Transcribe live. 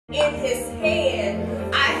in his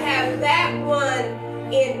hand, I have that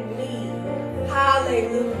one in me.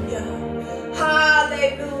 Hallelujah.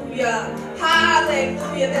 Hallelujah.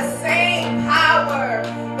 Hallelujah. The same power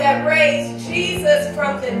that raised Jesus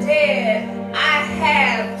from the dead, I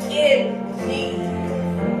have in me.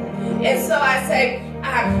 And so I say,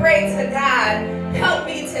 I pray to God, help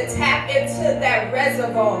me to tap into that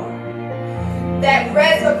reservoir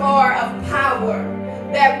of power,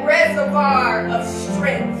 that reservoir of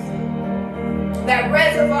strength, that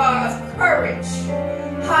reservoir of courage.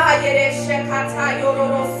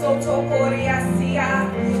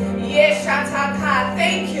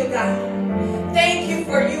 Thank you, God. Thank you,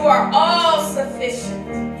 for you are all sufficient.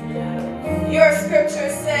 Your scripture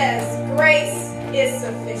says grace is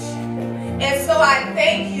sufficient. And so I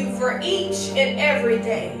thank you for each and every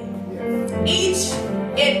day, each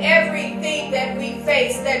and everything that we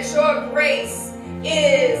face, that your grace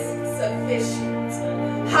is sufficient.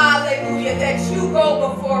 Hallelujah. That you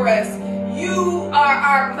go before us. You are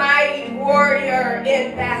our mighty warrior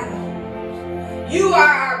in battle. You are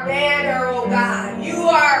our banner, oh God. You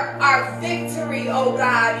are our victory, oh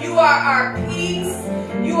God. You are our peace.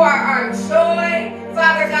 You are our joy.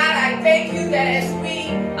 Father God, I thank you that as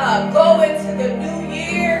we go into the new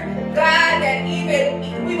year, God, that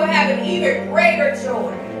we will have an even greater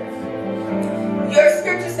joy. Your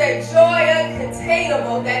scripture said joy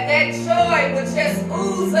uncontainable, that joy would just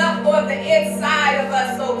ooze up on the inside of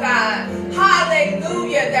us, oh God.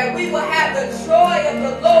 Hallelujah, that we will have the joy of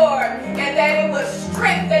the Lord and that it will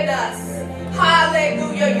strengthen us.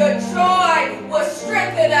 Hallelujah, your joy will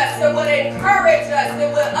strengthen us, it will encourage us,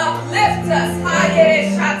 it will uplift us.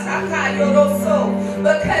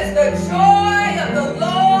 Because the joy of the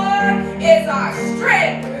Lord is our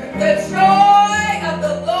strength. The joy of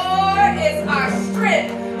the Lord is our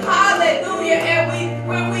strength. Hallelujah. And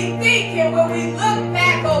when we think and when we look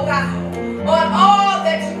back, oh God, on all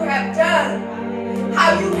that you have done,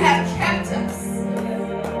 how you have kept us.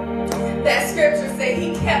 That scripture says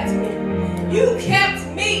he kept me. You kept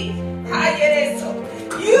me.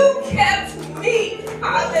 You kept me.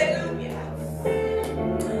 Hallelujah.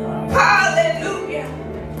 Hallelujah.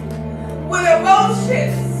 When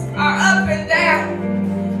emotions are up and down,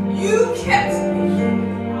 you kept me.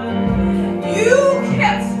 You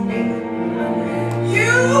kept me.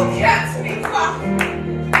 You kept me, Father.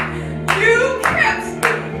 You kept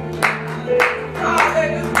me.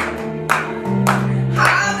 Hallelujah.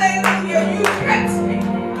 Hallelujah. You kept me.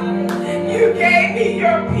 You gave me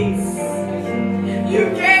your peace. You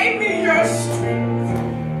gave me your strength.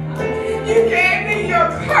 You gave me your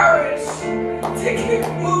courage to keep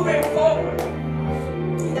moving forward,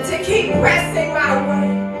 to keep pressing my way,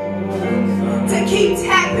 to keep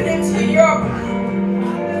tapping into your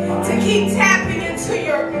power, to keep tapping into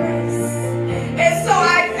your grace. And so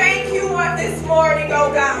I thank you on this morning,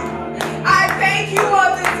 oh God. I thank you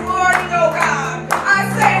on this morning, oh God. I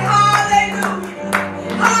say hallelujah.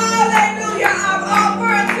 Hallelujah. I'm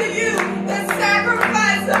offering to you the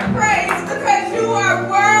sacrifice of praise because you are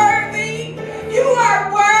worthy. You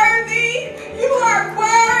are worthy. You are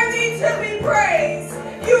worthy to be praised.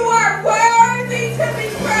 You are worthy to be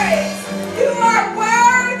praised. You are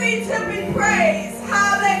worthy to be praised.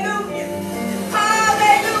 Hallelujah.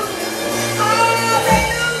 Hallelujah.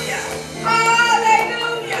 Hallelujah.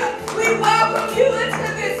 Hallelujah. We welcome you into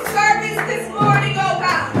this service this morning, oh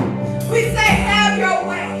God. We say have your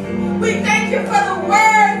way. We thank you for the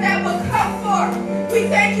word that will come forth. We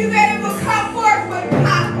thank you that it will come forth with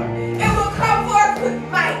power. It will come forth with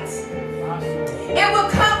might. It will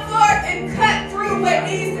come forth and cut through what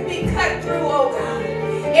needs to be cut through, oh God.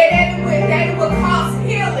 And that it will cause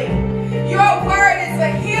healing. Your word is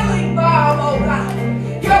a healing balm, oh God.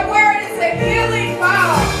 Your word is a healing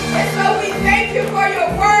balm. And so we thank you for your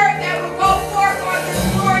word that will go forth on this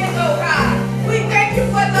morning, oh God. We thank you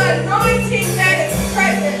for the anointing that is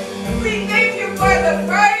present. We thank you for the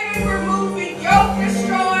burden removing, yoke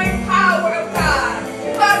destroying power of God.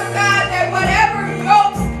 Father God, that whatever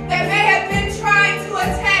yokes that may have been trying to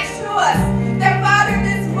attach to us, that Father,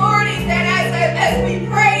 this morning, that as we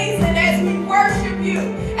praise and as we worship you,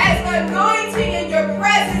 as the anointing in your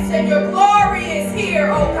presence and your glory is here,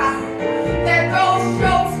 oh God, that those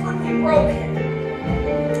yokes would be broken.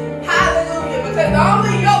 Hallelujah. Because the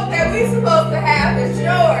only yoke that we're supposed to have is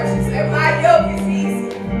yours. And my yoke is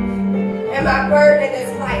easy. And my burden is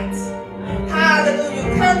light.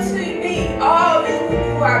 Hallelujah. Come to me, all you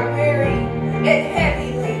who are weary and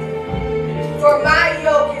heavy laden. For my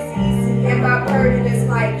yoke is easy and my burden is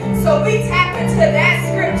light. So we tap into that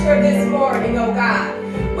scripture this morning, oh God.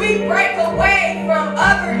 We break away from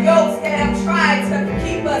other yokes that have tried to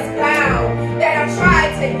keep us bound, that have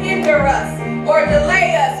tried to or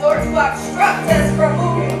delay us or to obstruct us from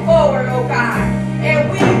moving forward, oh God. And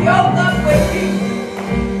we yoke up with you.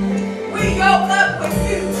 We yoke up with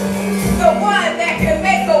you, the one that can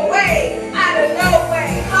make a way out of no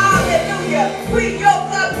way. Hallelujah. We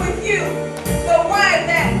yoke up with you, the one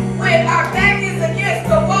that when our back is against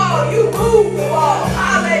the wall, you move the wall.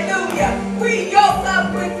 Hallelujah. We yoke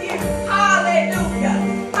up with you. Hallelujah.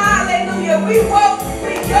 Hallelujah. We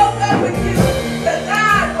yoke up with you, the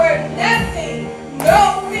God where nothing,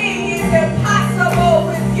 no thing is impossible.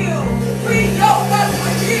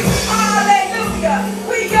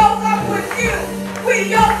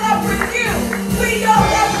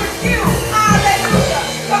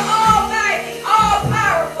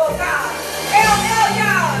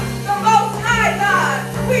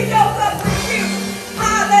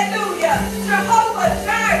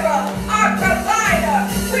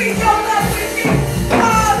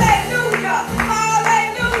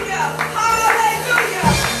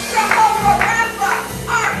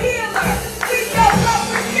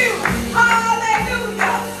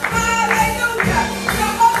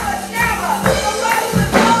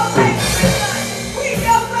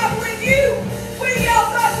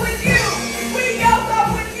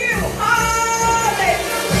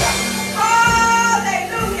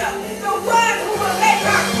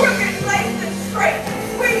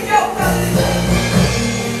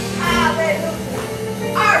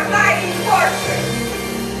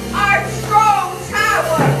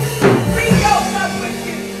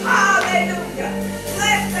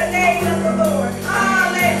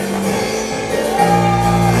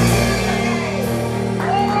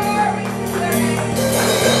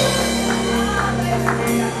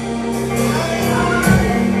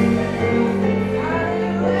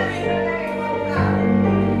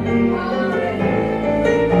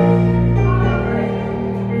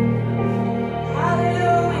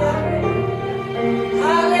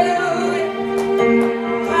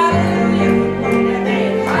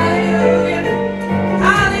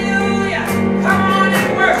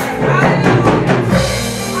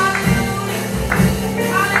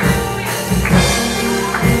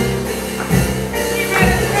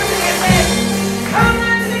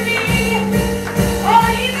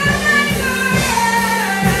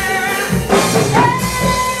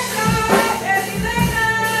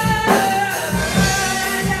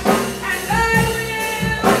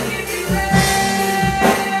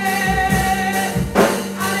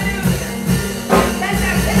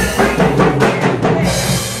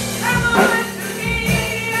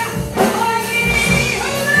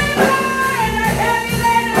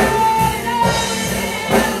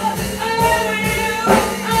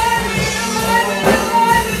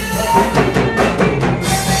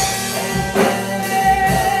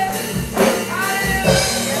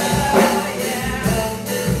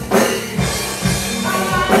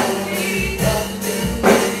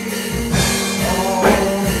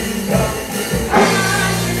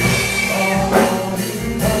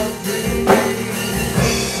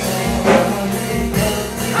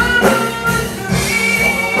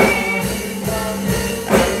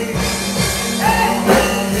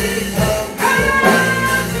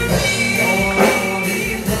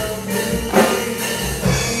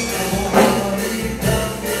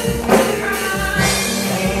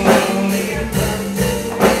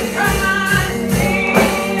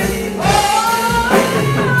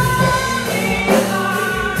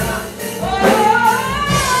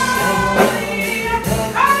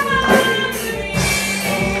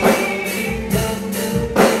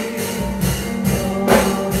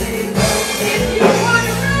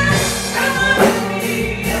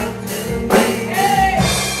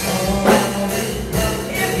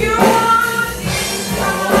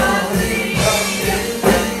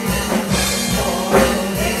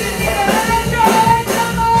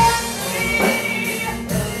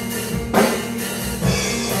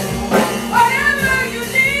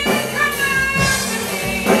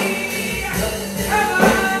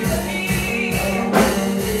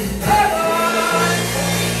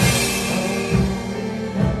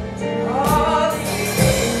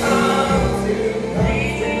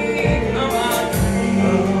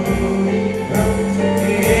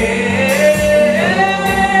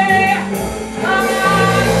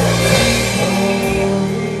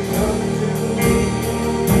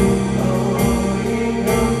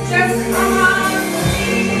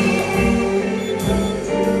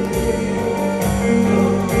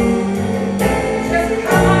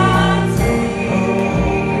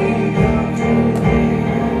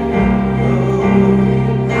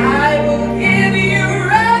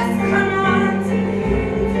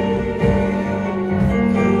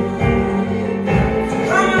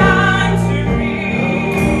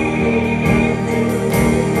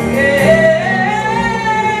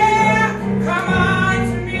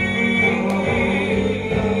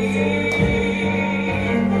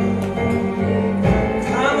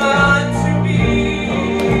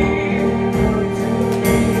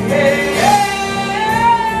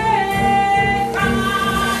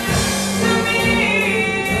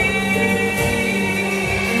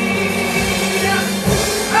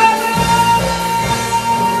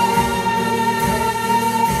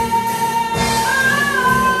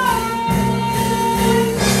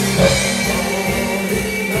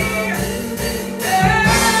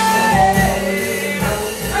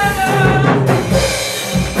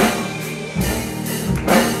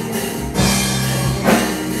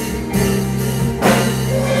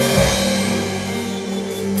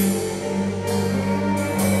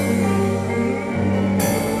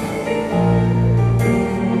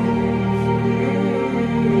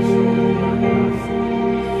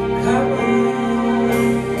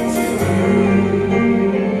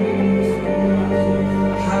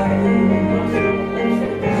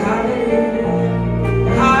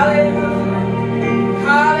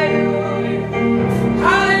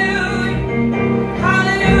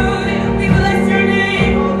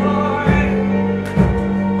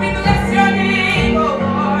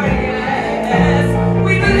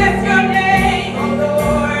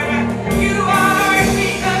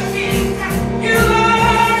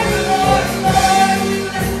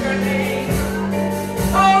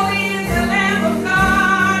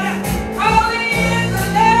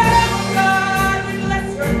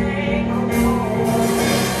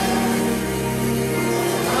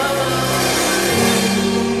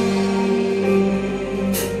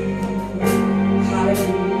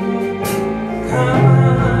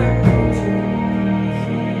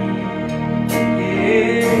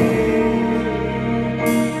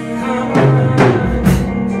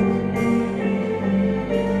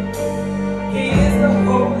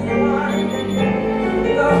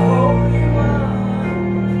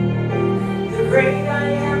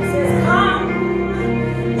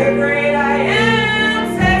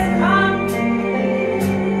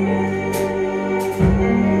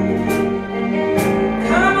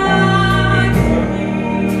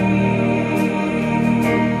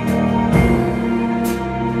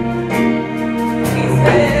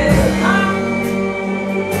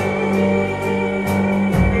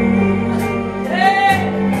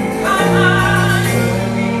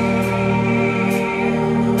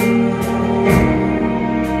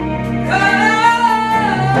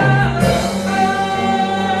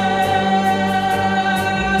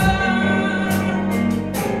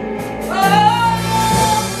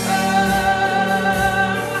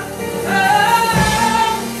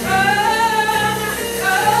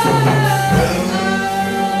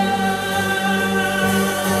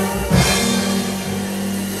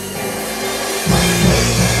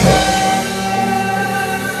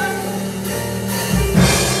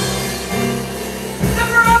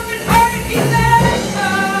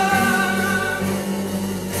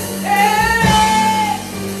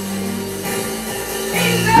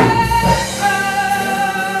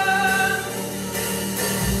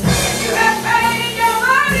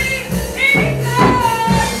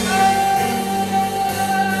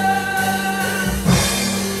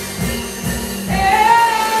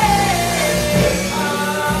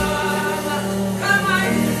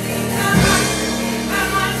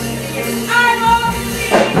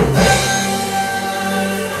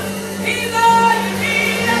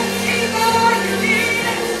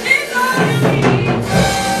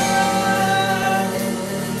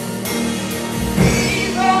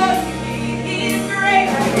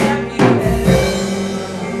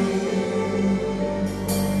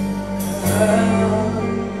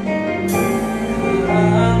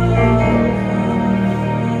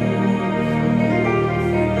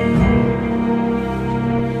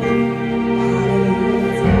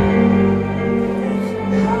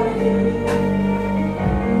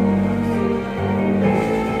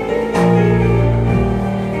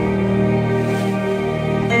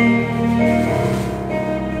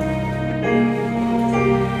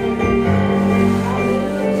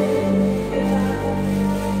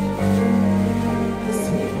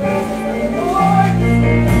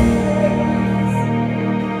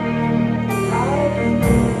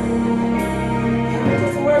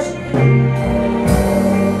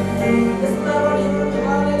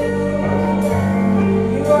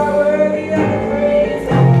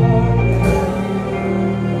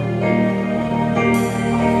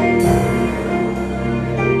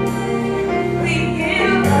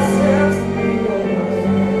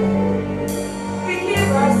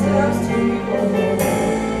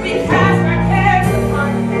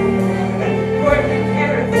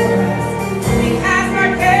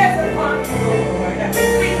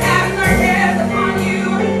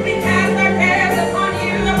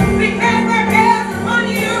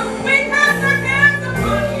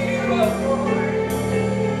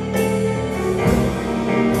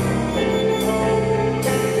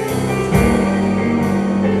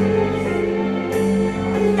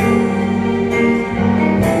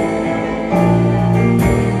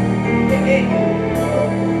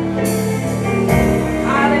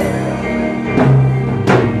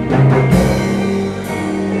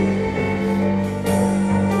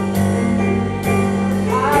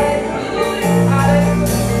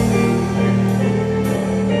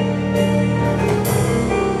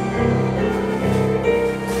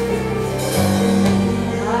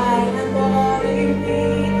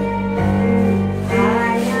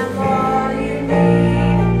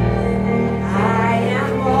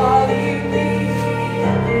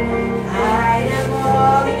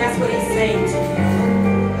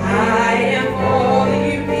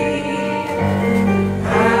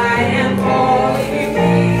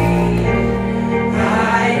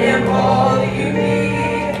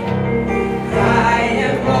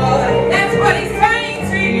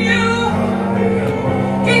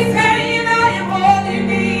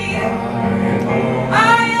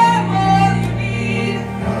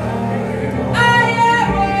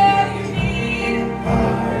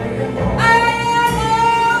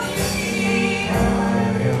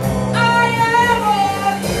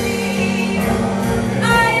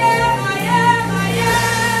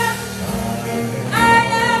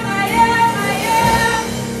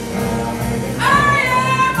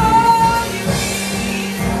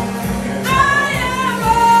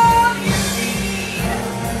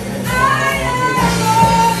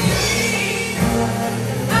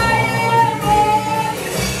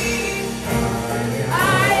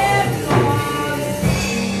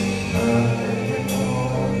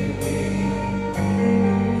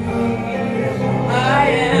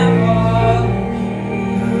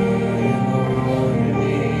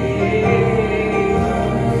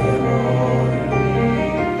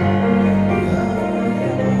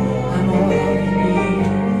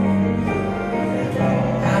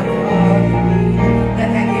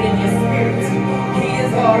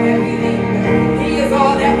 that we need. He is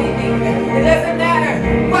all that we need. It doesn't matter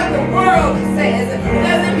what the world says. It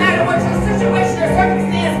doesn't matter what your situation or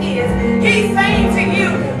circumstance is. He's saying to you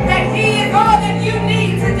that He is all that you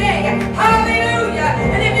need today. Hallelujah.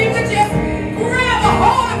 And if you could just grab a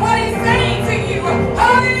hold of what He's saying to you.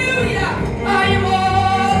 Hallelujah. I am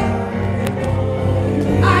all.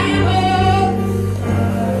 I am all.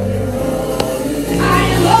 I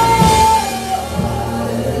am all.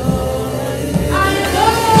 I am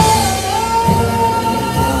all.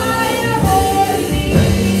 I am all you need.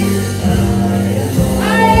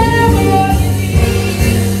 I am all you need.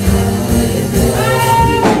 I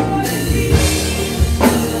am all you need.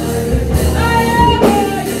 I am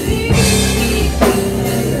all you need.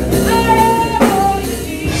 I am all you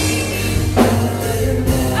need.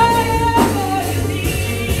 I am all you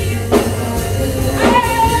need. I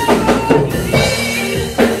am all you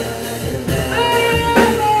need. I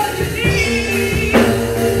am all you need.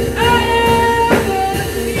 I am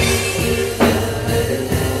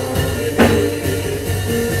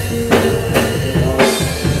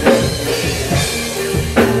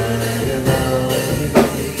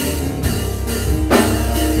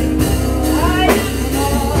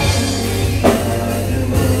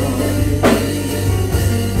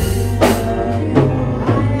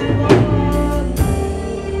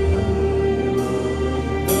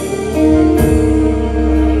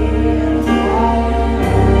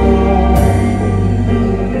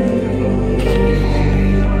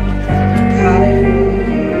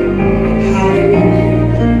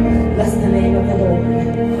Hallelujah. Bless the name of the Lord.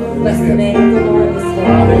 Bless the name of the Lord this morning.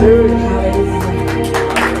 Hallelujah.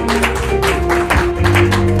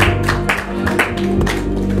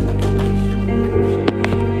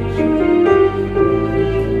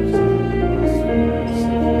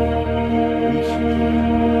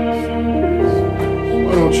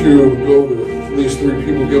 Why don't you go to these three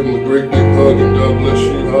people, give them a great big hug, and God bless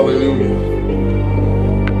you. Hallelujah.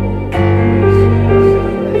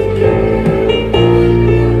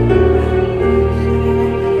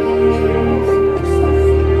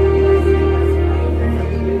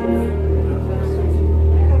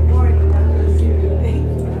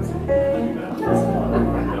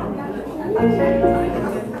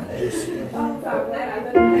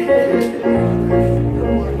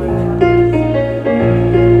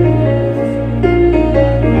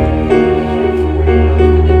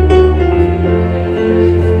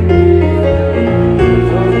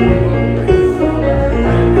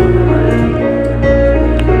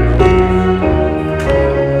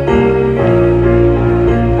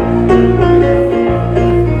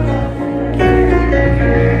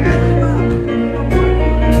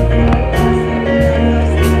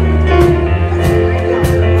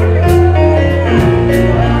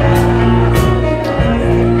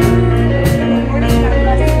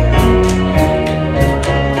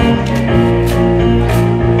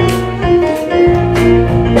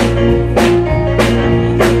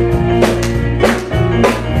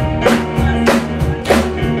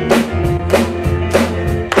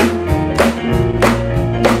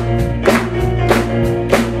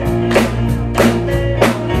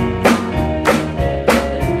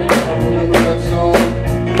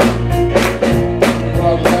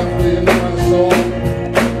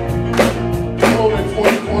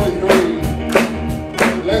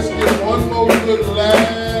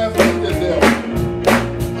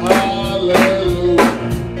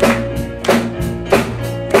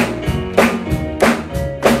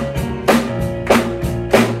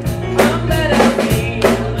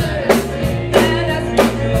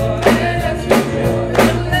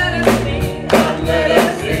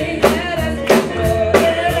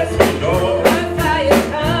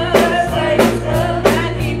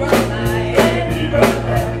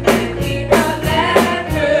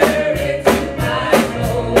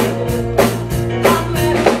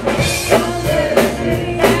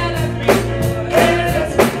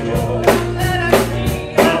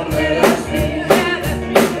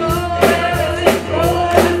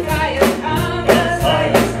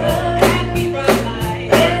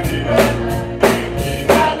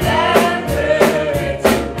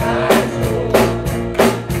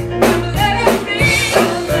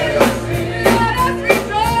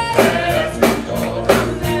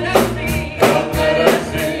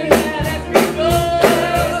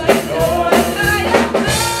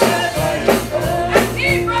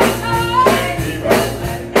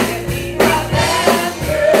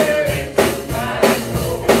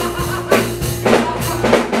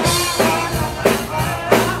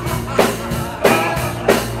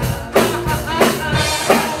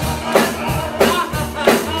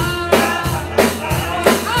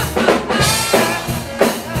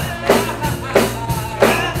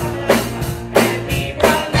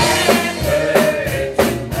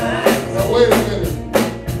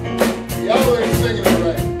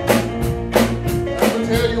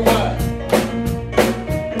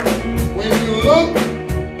 look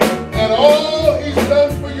at all he's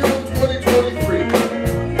done for you in 2023,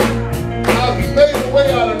 how he made a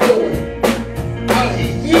way out of nowhere, how he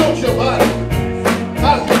healed your body,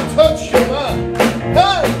 how he touched your mind.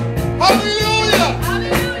 Hey, hallelujah!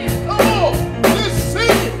 Hallelujah! Come on, let's sing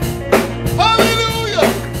it. Hallelujah!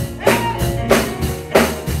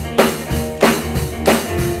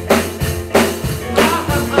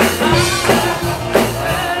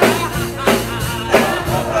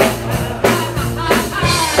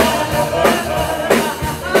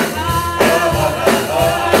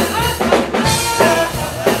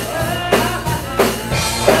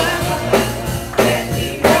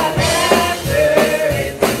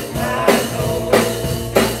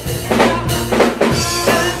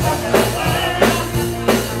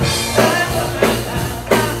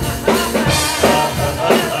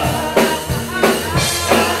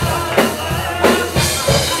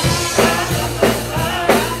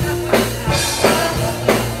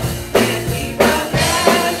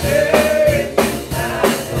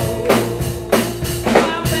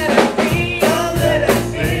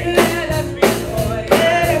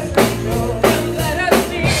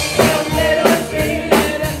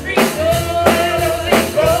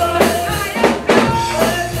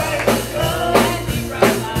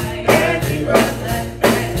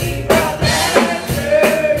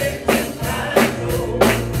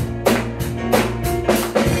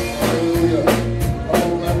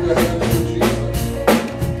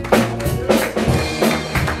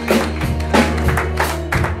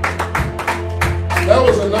 That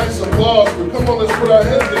was a nice applause, but come on, let's put our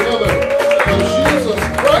hands together for Jesus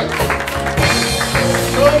Christ,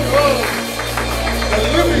 Son of the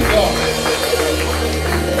living God.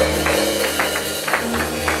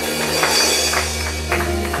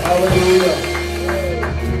 Hallelujah.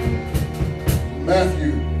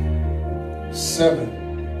 Matthew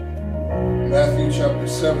 7. Matthew chapter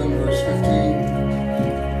 7, verse 15.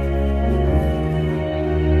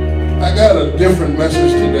 I got a different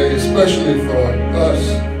message today, especially for us.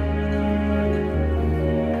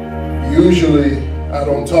 Usually, I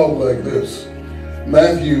don't talk like this.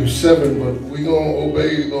 Matthew 7, but we're going to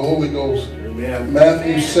obey the Holy Ghost. Amen.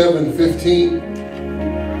 Matthew 7:15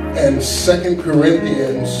 and 2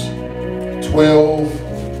 Corinthians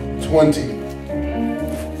 12:20.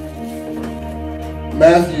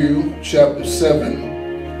 Matthew chapter 7,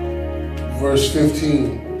 verse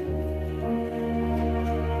 15.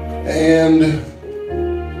 And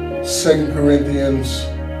 2 Corinthians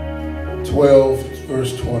 12,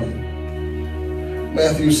 verse 20.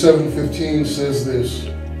 Matthew 7:15 says this.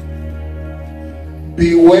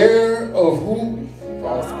 Beware of who?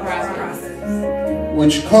 False prophets.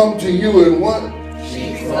 Which come to you in what?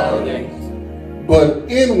 Sheep's clothing. But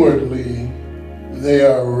inwardly they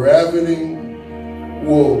are ravening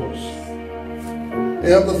wolves.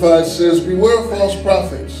 Amplified says, beware of false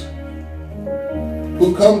prophets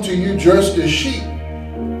who come to you dressed as sheep,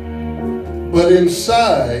 but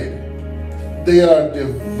inside they are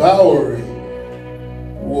devouring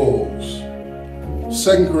wolves.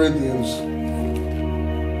 2 Corinthians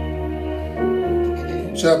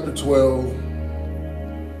chapter 12.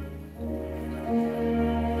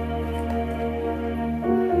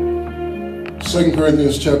 Second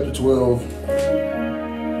Corinthians chapter 12,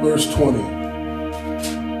 verse 20.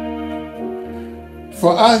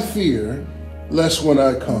 For I fear, lest when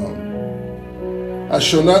I come, I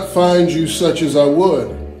shall not find you such as I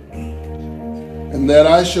would, and that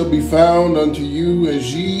I shall be found unto you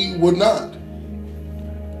as ye would not.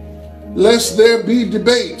 Lest there be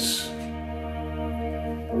debates,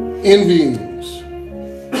 envyings,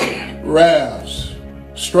 wraths,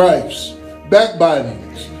 strifes,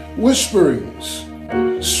 backbitings, whisperings,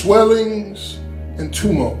 swellings, and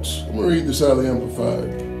tumults. I'm going to read this out of the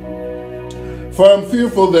Amplified. For I'm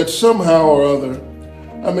fearful that somehow or other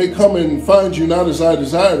I may come and find you not as I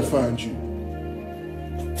desire to find you.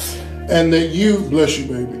 And that you, bless you,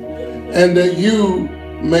 baby, and that you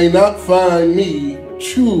may not find me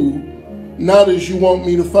true, not as you want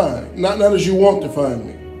me to find, not as you want to find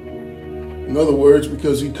me. In other words,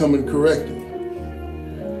 because he come and correct it.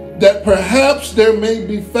 That perhaps there may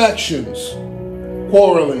be factions,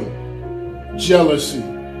 quarreling, jealousy,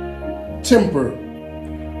 temper,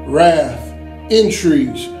 wrath,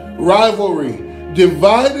 intrigues, rivalry,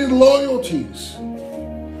 divided loyalties,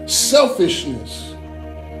 selfishness,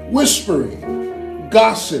 whispering,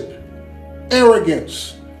 gossip,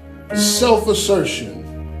 arrogance, self-assertion,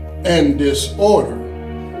 and disorder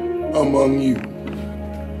among you.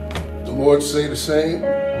 The Lord say the same.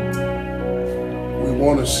 We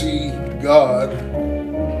want to see God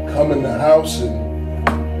come in the house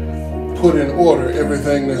and put in order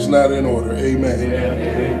everything that's not in order.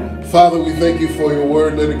 Amen. Father, we thank you for your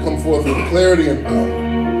word. Let it come forth with clarity and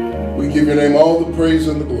power. We give your name all the praise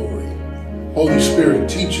and the glory. Holy Spirit,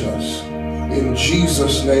 teach us in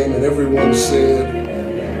Jesus' name. And everyone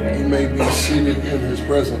said, you may be seated in his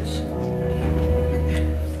presence.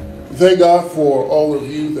 Thank God for all of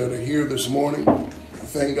you that are here this morning.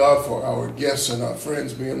 Thank God for our guests and our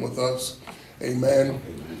friends being with us. Amen.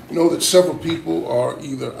 You know that several people are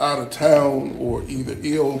either out of town or either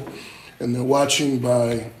ill, and they're watching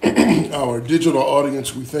by our digital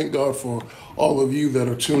audience. We thank God for all of you that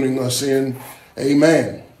are tuning us in.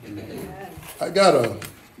 Amen. I got a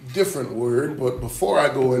different word, but before I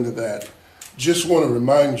go into that, just want to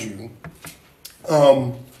remind you,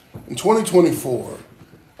 in 2024,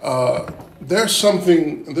 there's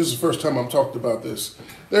something, and this is the first time I've talked about this,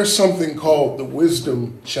 there's something called the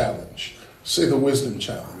Wisdom Challenge. Say the Wisdom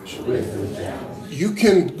Challenge. Wisdom Challenge. You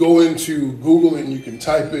can go into Google and you can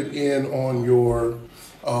type it in on your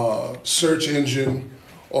search engine,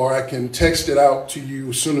 or I can text it out to you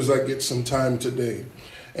as soon as I get some time today.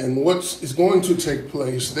 And what is going to take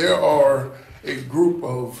place, there are a group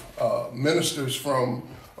of ministers from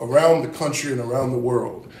around the country and around the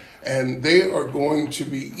world. And they are going to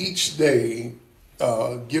be each day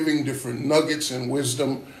giving different nuggets and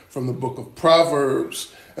wisdom from the book of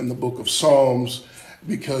Proverbs and the book of Psalms.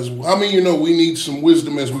 Because how many of you know we need some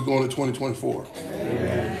wisdom as we go into 2024?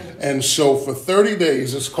 Amen. And so for 30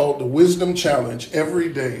 days, it's called the Wisdom Challenge.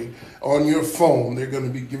 Every day on your phone, they're going to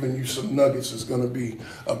be giving you some nuggets. It's going to be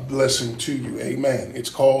a blessing to you. Amen. It's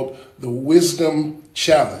called the Wisdom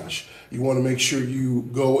Challenge. You want to make sure you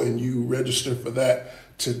go and you register for that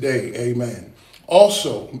today. Amen.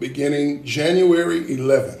 Also, beginning January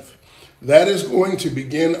 11th, that is going to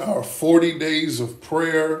begin our 40 days of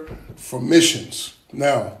prayer for missions.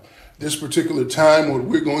 Now, this particular time, what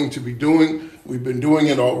we're going to be doing, we've been doing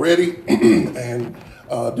it already, and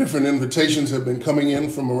different invitations have been coming in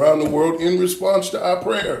from around the world in response to our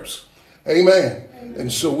prayers. Amen.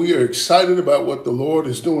 And so we are excited about what the Lord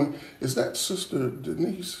is doing. Is that Sister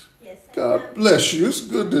Denise? Yes. God bless you. It's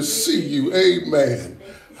good to see you. Amen.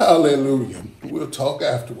 Hallelujah. We'll talk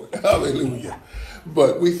afterward. Hallelujah.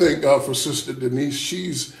 But we thank God for Sister Denise.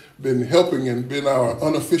 She's been helping and been our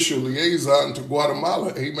unofficial liaison to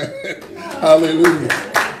Guatemala. Amen. Hallelujah.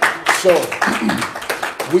 So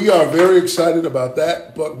we are very excited about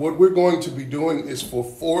that. But what we're going to be doing is for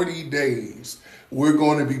 40 days, we're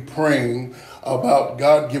going to be praying about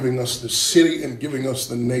God giving us the city and giving us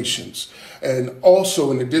the nations. And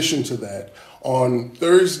also, in addition to that, on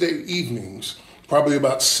Thursday evenings, probably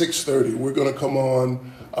about 6:30, we're going to come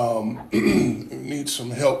on. Need some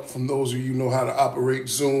help from those of you who know how to operate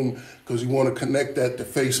Zoom, because you want to connect that to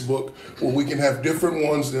Facebook, where we can have different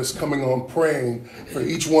ones that's coming on praying for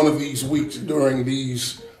each one of these weeks during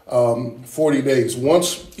these 40 days,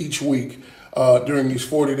 once each week during these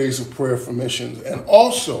 40 days of prayer for missions. And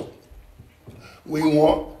also, we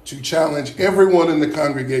want to challenge everyone in the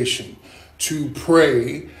congregation to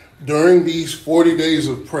pray during these 40 days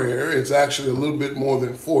of prayer. It's actually a little bit more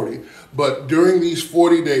than 40, but during these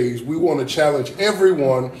 40 days, we want to challenge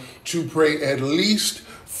everyone to pray at least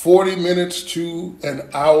 40 minutes to an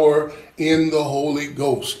hour in the Holy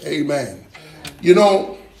Ghost. Amen. You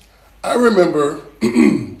know, I remember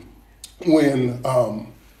when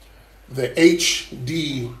the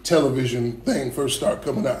HD television thing first started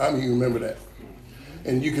coming out. I mean, you remember that?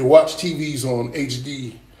 And you could watch TVs on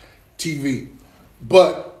HD TV,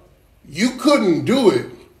 but you couldn't do it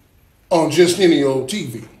on just any old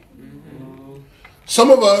TV. Some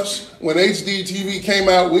of us, when HD TV came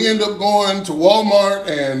out, we ended up going to Walmart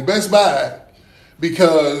and Best Buy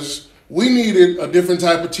because we needed a different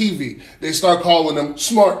type of TV. They start calling them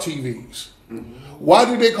smart TVs. Why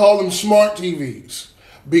do they call them smart TVs?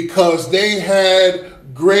 Because they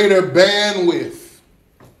had greater bandwidth.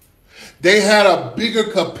 They had a bigger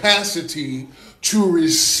capacity to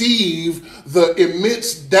receive the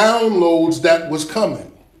immense downloads that was coming.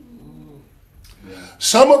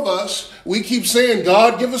 Some of us, we keep saying,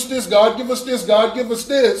 God, give us this, God, give us this, God, give us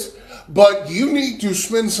this. But you need to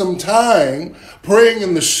spend some time praying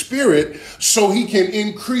in the Spirit so he can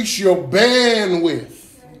increase your bandwidth.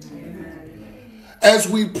 As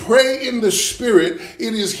we pray in the Spirit,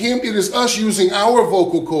 it is us using our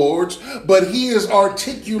vocal cords, but he is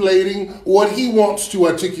articulating what he wants to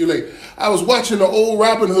articulate. I was watching an old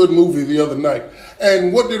Robin Hood movie the other night.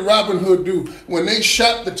 And what did Robin Hood do? When they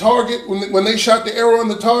shot the target, when they shot the arrow on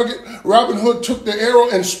the target, Robin Hood took the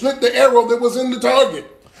arrow and split the arrow that was in the target.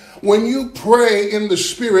 When you pray in the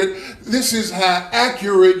Spirit, this is how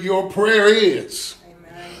accurate your prayer is.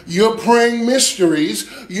 You're praying mysteries.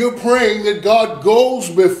 You're praying that God goes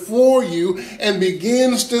before you and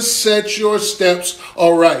begins to set your steps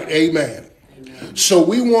aright. Amen. So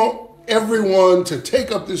we want everyone to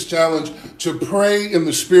take up this challenge to pray in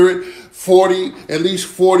the Spirit at least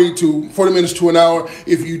 40 minutes to an hour.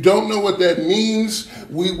 If you don't know what that means,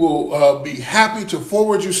 we will be happy to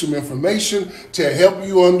forward you some information to help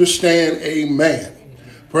you understand. Amen.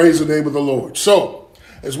 Praise the name of the Lord. So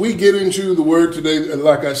as we get into the word today,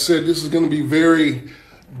 like I said, this is going to be very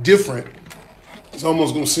different. It's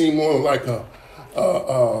almost going to seem more like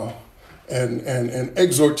an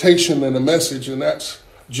exhortation than a message, and that's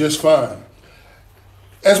just fine.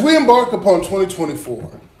 As we embark upon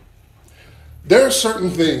 2024, there are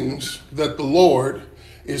certain things that the Lord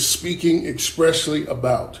is speaking expressly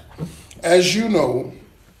about. As you know,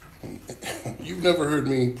 you've never heard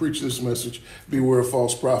me preach this message, beware of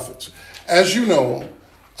false prophets. As you know,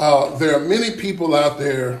 there are many people out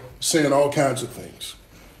there saying all kinds of things.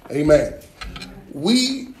 Amen.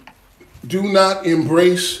 We do not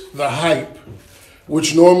embrace the hype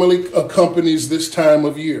which normally accompanies this time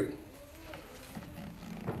of year.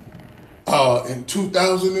 In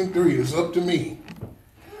 2003, it's up to me.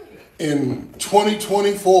 In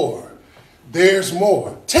 2024, there's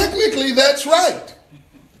more. Technically, that's right.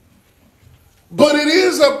 But it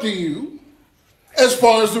is up to you as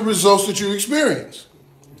far as the results that you experience.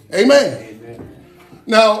 Amen. Amen.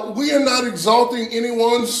 Now, we are not exalting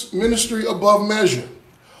anyone's ministry above measure,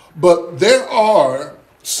 but there are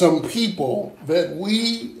some people that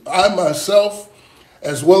I myself,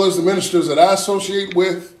 as well as the ministers that I associate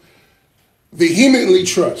with, vehemently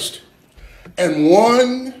trust. And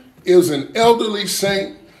one is an elderly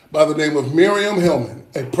saint by the name of Miriam Hellman,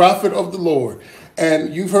 a prophet of the Lord.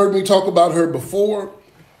 And you've heard me talk about her before.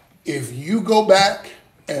 If you go back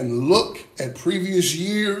and look at previous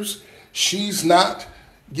years, she's not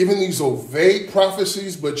giving these old vague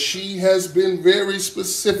prophecies, but she has been very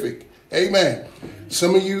specific. Amen.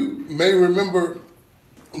 Some of you may remember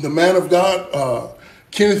the man of God,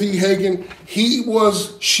 Kenneth E. Hagin. She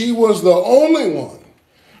was the only one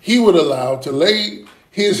he would allow to lay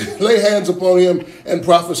hands upon him and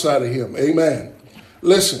prophesy to him. Amen.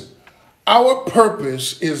 Listen, our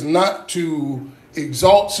purpose is not to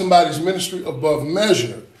exalt somebody's ministry above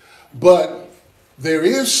measure, but there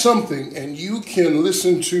is something, and you can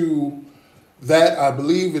listen to that. I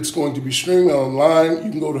believe it's going to be streaming online.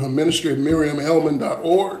 You can go to her ministry at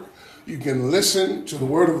miriamhellman.org. You can listen to the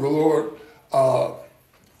word of the Lord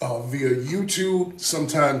via YouTube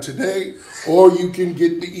sometime today, or you can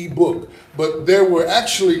get the ebook. But there were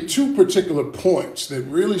actually two particular points that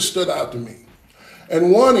really stood out to me.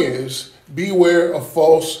 And one is, beware of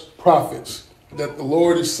false prophets, that the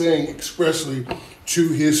Lord is saying expressly to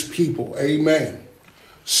his people. Amen.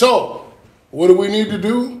 So, what do we need to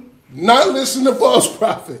do? Not listen to false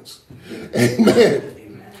prophets.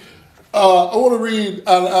 Amen. I want to read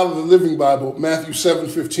out of the Living Bible, Matthew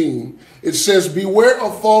 7:15. It says, beware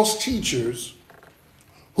of false teachers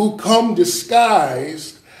who come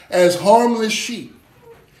disguised as harmless sheep,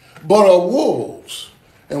 but are wolves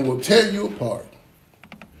and will tear you apart.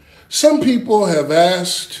 Some people have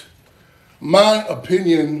asked my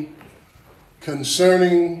opinion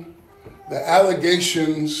concerning the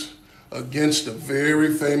allegations against a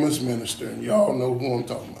very famous minister, and y'all know who I'm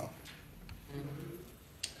talking about.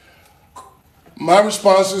 My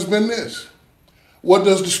response has been this: what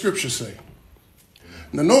does the scripture say?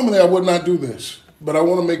 Now, normally I would not do this, but I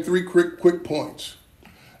want to make three quick points.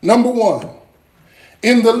 Number one,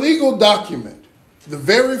 in the legal document, the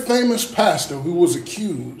very famous pastor who was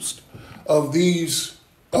accused of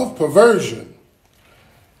perversion,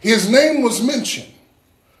 his name was mentioned,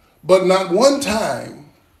 but not one time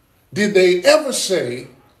did they ever say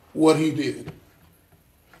what he did.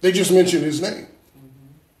 They just mentioned his name.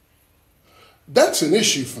 That's an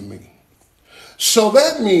issue for me. So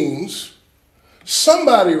that means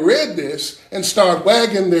somebody read this and started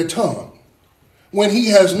wagging their tongue when he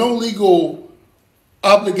has no legal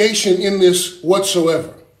obligation in this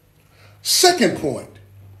whatsoever. Second point,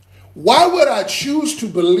 why would I choose to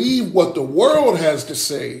believe what the world has to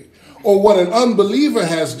say or what an unbeliever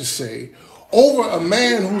has to say over a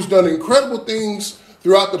man who's done incredible things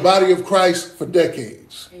throughout the body of Christ for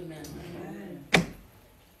decades? Amen.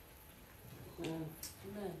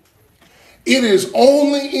 It is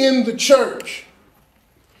only in the church.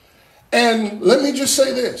 And let me just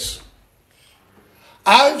say this.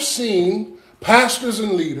 I've seen pastors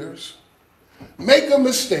and leaders make a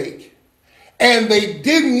mistake and they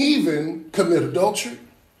didn't even commit adultery.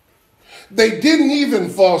 They didn't even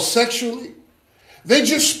fall sexually. They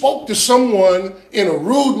just spoke to someone in a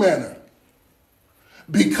rude manner.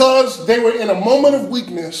 because they were in a moment of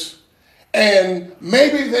weakness and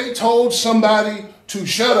maybe they told somebody to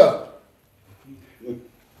shut up.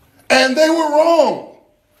 And they were wrong.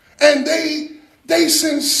 And they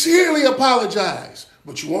sincerely apologized.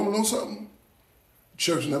 But you want to know something? The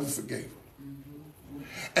church never forgave them.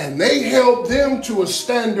 And they held them to a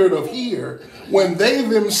standard of here when they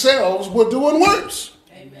themselves were doing worse.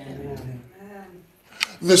 Amen.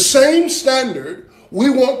 The same standard we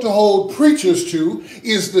want to hold preachers to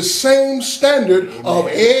is the same standard of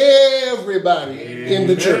everybody in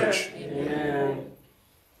the church. Amen.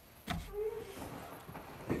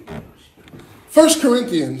 1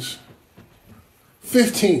 Corinthians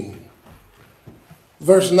 15,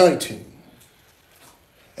 verse 19.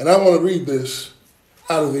 And I want to read this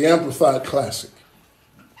out of the Amplified Classic.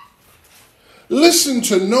 Listen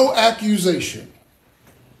to no accusation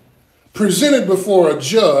presented before a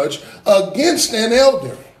judge against an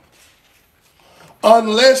elder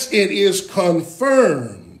unless it is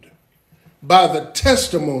confirmed by the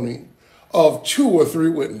testimony of 2 or 3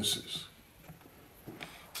 witnesses.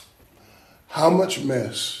 How much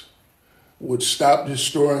mess would stop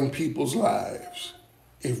destroying people's lives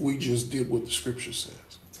if we just did what the scripture says?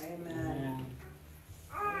 Amen.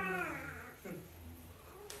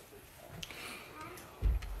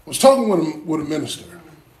 I was talking with a minister,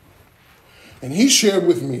 and he shared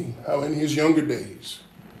with me how in his younger days,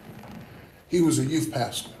 he was a youth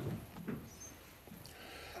pastor.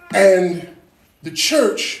 And the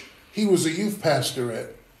church he was a youth pastor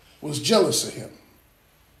at was jealous of him.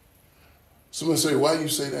 Someone say, why do you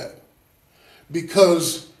say that?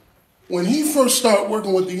 Because when he first started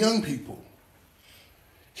working with the young people,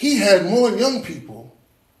 he had more young people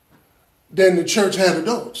than the church had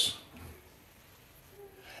adults.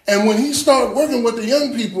 And when he started working with the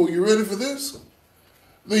young people, you ready for this?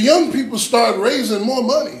 The young people started raising more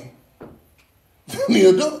money than the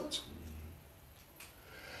adults.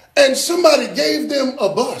 And somebody gave them a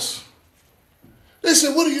bus. They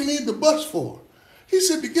said, what do you need the bus for? He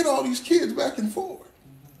said, to get all these kids back and forth.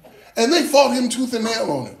 And they fought him tooth and nail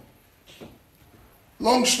on it.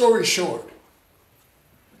 Long story short,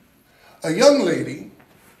 a young lady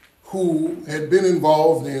who had been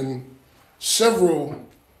involved in several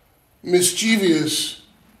mischievous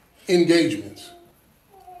engagements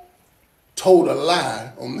told a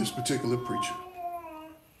lie on this particular preacher.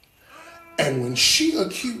 And when she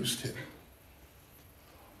accused him,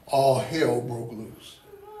 all hell broke loose.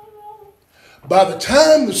 By the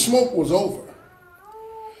time the smoke was over,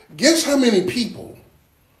 guess how many people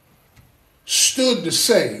stood to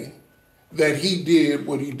say that he did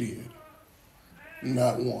what he did?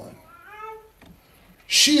 Not one.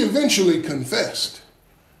 She eventually confessed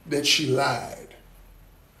that she lied,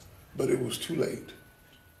 but it was too late.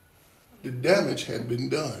 The damage had been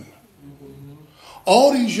done.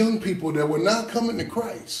 All these young people that were not coming to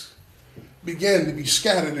Christ began to be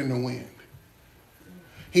scattered in the wind.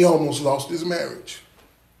 He almost lost his marriage.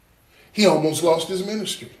 He almost lost his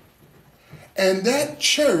ministry. And that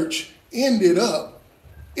church ended up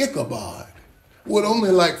Ichabod with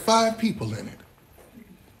only like 5 people in it.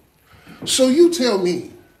 So you tell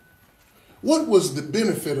me, what was the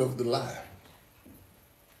benefit of the lie?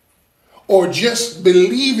 Or just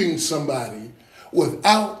believing somebody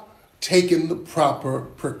without taking the proper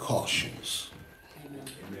precautions? Amen.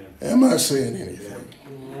 Am I saying anything?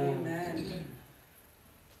 Amen.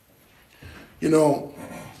 You know,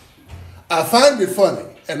 I find it funny,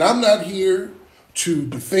 and I'm not here to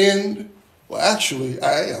defend, well, actually,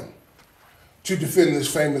 I am, to defend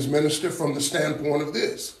this famous minister from the standpoint of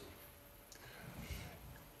this.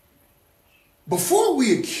 Before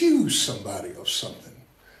we accuse somebody of something,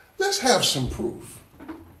 let's have some proof.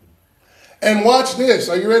 And watch this.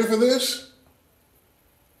 Are you ready for this?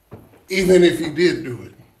 Even if he did do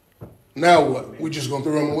it. Now what? We just going to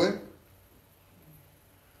throw him away?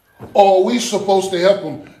 Or are we supposed to help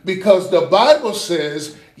him? Because the Bible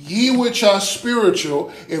says, ye which are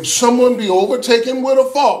spiritual, if someone be overtaken with a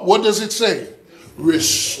fault, what does it say?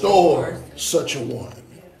 Restore such a one.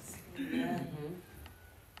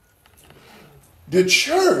 The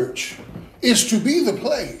church is to be the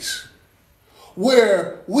place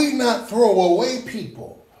where we not throw away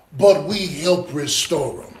people, but we help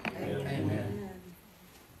restore them. Amen.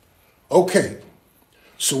 Okay,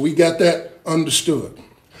 so we got that understood.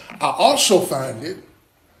 I also find it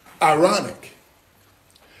ironic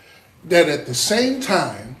that at the same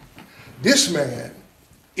time this man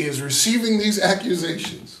is receiving these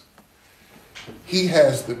accusations, he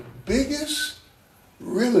has the biggest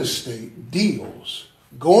real estate deals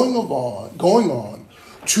going on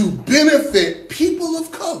to benefit people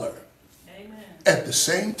of color. Amen. At the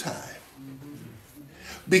same time.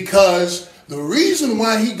 because the reason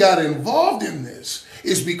why he got involved in this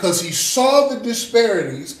is because he saw the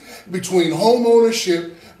disparities between home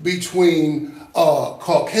ownership between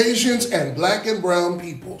Caucasians and black and brown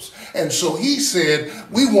peoples. And so he said,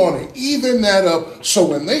 we want to even that up, so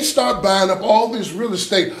when they start buying up all this real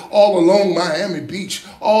estate all along Miami Beach,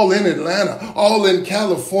 all in Atlanta, all in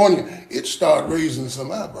California, it started raising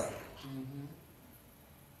some eyebrows.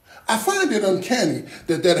 I find it uncanny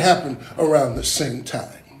that that happened around the same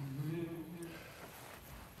time.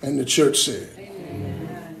 And the church said,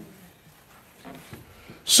 amen.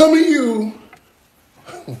 Some of you,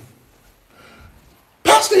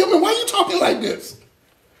 Pastor Hillman, why are you talking like this?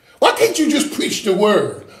 Why can't you just preach the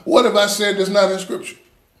word? What have I said that's not in Scripture?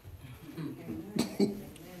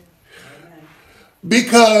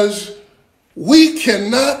 Because we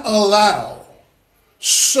cannot allow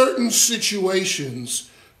certain situations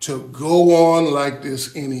to go on like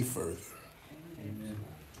this any further. Amen.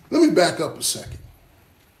 Let me back up a second.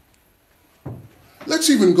 Let's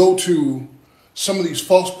even go to some of these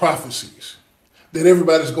false prophecies that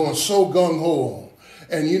everybody's going so gung-ho on.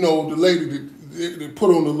 And you know, the lady that put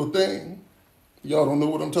on the little thing, y'all don't know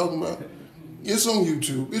what I'm talking about? It's on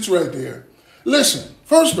YouTube. It's right there. Listen,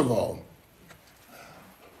 first of all,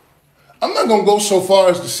 I'm not going to go so far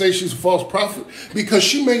as to say she's a false prophet, because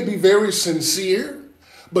she may be very sincere,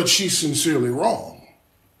 but she's sincerely wrong.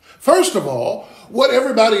 First of all, what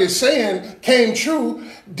everybody is saying came true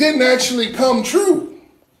didn't actually come true,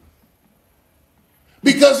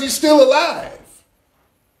 because he's still alive.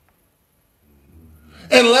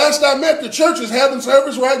 And last I met, the church is having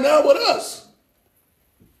service right now with us.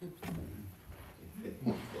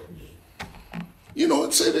 You know,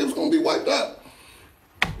 it said it was going to be wiped out.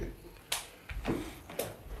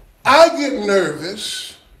 I get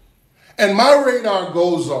nervous and my radar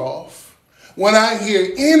goes off when I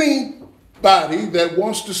hear anybody that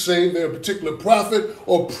wants to say they're a particular prophet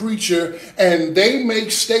or preacher and they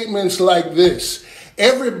make statements like this: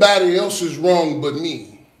 everybody else is wrong but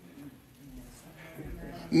me.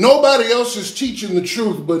 Nobody else is teaching the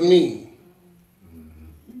truth but me.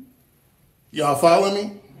 Y'all follow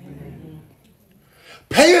me?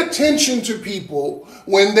 Pay attention to people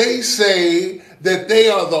when they say that they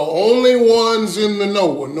are the only ones in the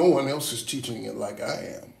know. Well, no one else is teaching it like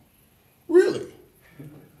I am. Really?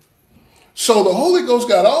 So the Holy Ghost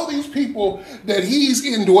got all these people that he's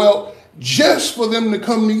indwelt just for them to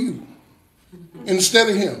come to you instead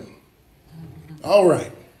of him. All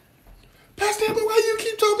right. Pastor Edmund, why you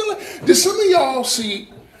keep talking like... Did some of y'all see...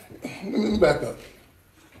 Let me back up.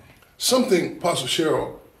 Something Apostle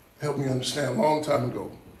Cheryl helped me understand a long time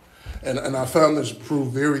ago, and I found this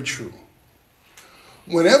proved very true.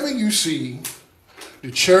 Whenever you see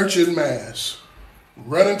the church in mass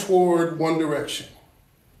running toward one direction,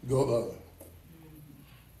 go the other.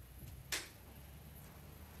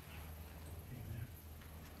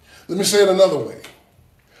 Let me say it another way.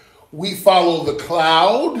 We follow the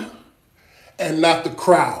cloud and not the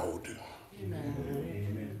crowd.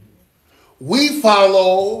 Amen. We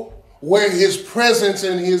follow where his presence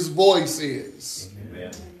and his voice is.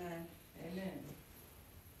 Amen. Amen.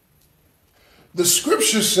 The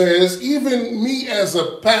scripture says, even me as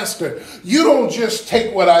a pastor, you don't just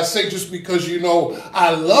take what I say just because you know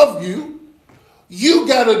I love you. You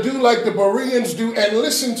got to do like the Bereans do and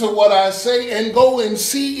listen to what I say and go and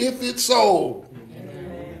see if it's so.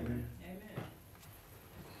 Amen.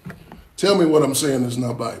 Amen. Tell me what I'm saying is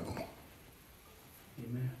not Bible.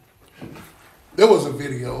 There was a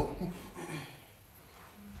video,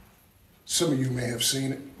 some of you may have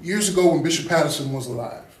seen it, years ago when Bishop Patterson was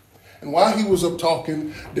alive. And while he was up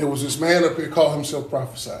talking, there was this man up here called himself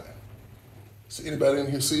Prophesying. Has anybody in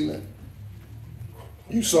here seen that?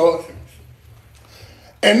 You saw it?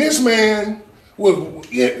 And this man was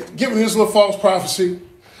giving his little false prophecy.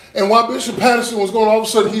 And while Bishop Patterson was going, all of a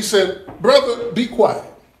sudden he said, "Brother, be quiet."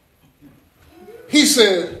 He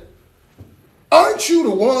said, "Aren't you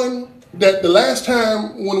the one that the last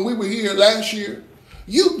time when we were here last year,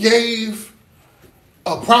 you gave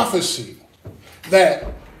a prophecy that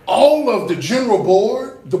all of the general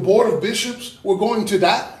board, the board of bishops, were going to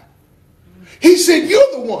die?" He said,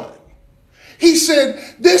 "You're the one." He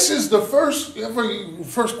said, "This is the first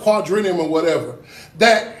quadrennium or whatever,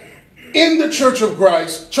 that in the Church of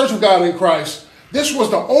Christ, Church of God in Christ, this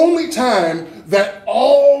was the only time that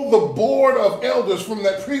all the board of elders from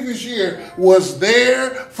that previous year was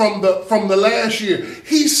there from the last year."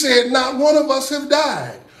 He said, "Not one of us have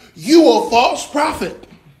died. You a false prophet."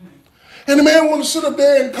 And the man wanted to sit up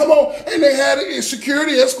there and come on, and they had a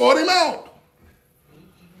security escort him out.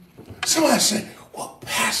 Somebody said, well,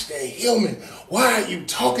 Pastor Hillman, why are you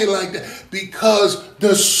talking like that? Because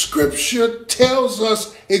the scripture tells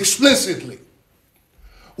us explicitly,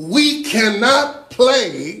 we cannot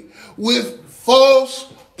play with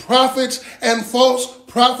false prophets and false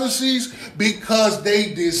prophecies because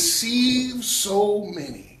they deceive so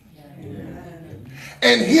many.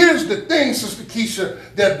 And here's the thing, Sister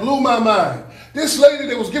Keisha, that blew my mind. This lady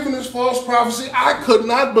that was giving this false prophecy, I could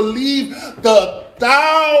not believe the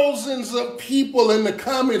thousands of people in the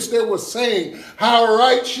comments that were saying how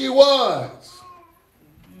right she was.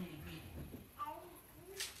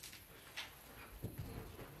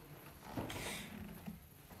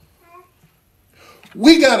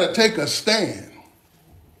 We got to take a stand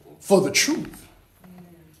for the truth.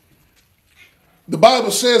 The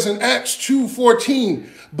Bible says in Acts 2:14,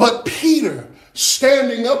 but Peter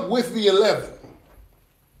standing up with the 11.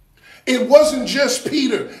 It wasn't just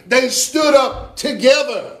Peter. They stood up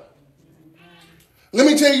together. Let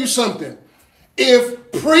me tell you something.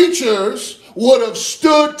 If preachers would have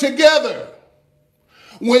stood together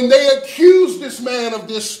when they accused this man of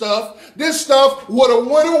this stuff would have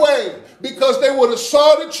went away because they would have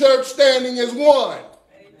saw the church standing as one.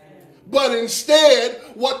 But instead,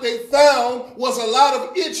 what they found was a lot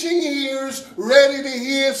of itching ears ready to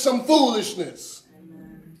hear some foolishness.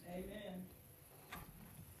 Amen. Amen.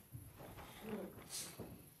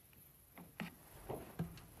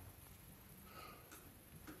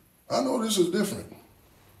 I know this is different.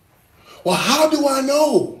 Well, how do I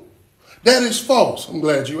know that is false? I'm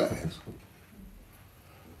glad you asked.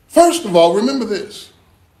 First of all, remember this.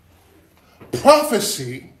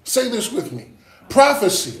 Prophecy, say this with me.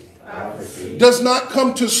 Prophecy does not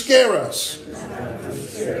come to scare us.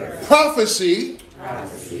 Prophecy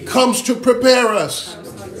comes to prepare us.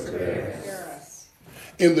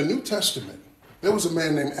 In the New Testament, there was a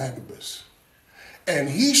man named Agabus, and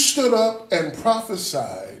he stood up and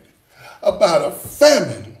prophesied about a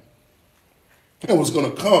famine that was going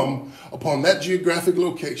to come upon that geographic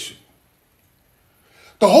location.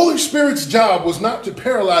 The Holy Spirit's job was not to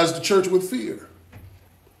paralyze the church with fear.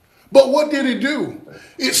 But what did he do?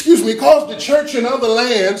 It caused the church in other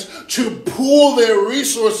lands to pool their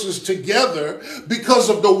resources together because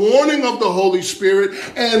of the warning of the Holy Spirit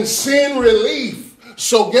and send relief.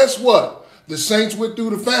 So guess what? The saints went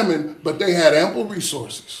through the famine, but they had ample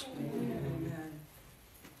resources.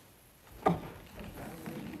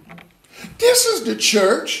 This is the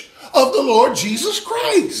church of the Lord Jesus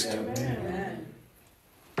Christ. Amen.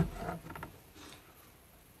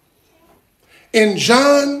 In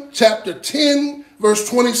John chapter 10, verse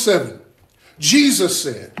 27, Jesus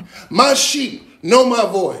said, my sheep know my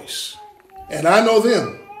voice, and I know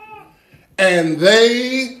them, and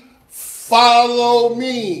they follow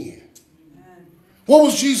me. What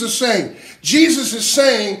was Jesus saying? Jesus is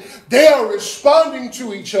saying they are responding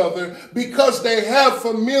to each other because they have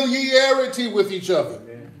familiarity with each other.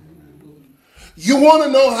 You want to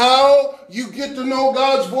know how you get to know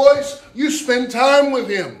God's voice? You spend time with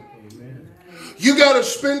him. You got to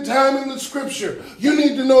spend time in the scripture. You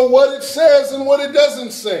need to know what it says and what it doesn't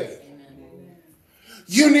say.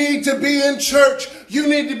 You need to be in church. You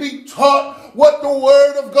need to be taught what the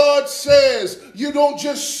word of God says. You don't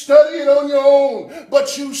just study it on your own,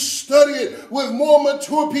 but you study it with more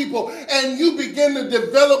mature people, and you begin to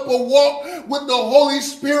develop a walk with the Holy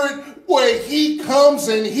Spirit where he comes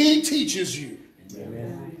and he teaches you.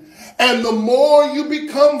 Amen. And the more you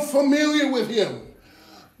become familiar with him,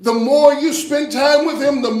 the more you spend time with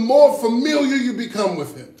him, the more familiar you become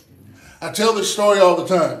with him. I tell this story all the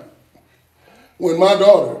time. When my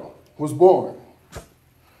daughter was born,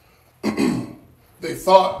 they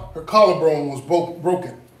thought her collarbone was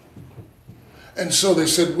broken. And so they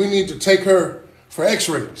said, we need to take her for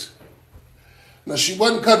x-rays. Now, she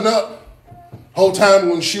wasn't cutting up the whole time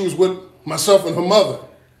when she was with myself and her mother.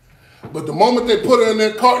 But the moment they put her in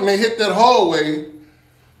that cart and they hit that hallway,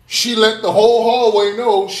 she let the whole hallway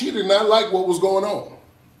know she did not like what was going on.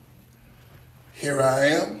 Here I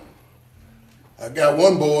am. I got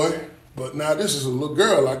one boy, but now this is a little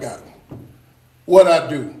girl I got. What I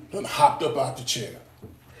do? Then hopped up out the chair.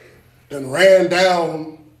 Then ran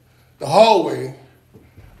down the hallway.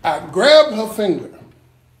 I grabbed her finger.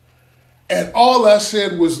 And all I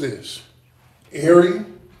said was this, Ari,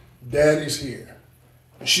 Daddy's here.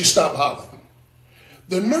 And she stopped hollering.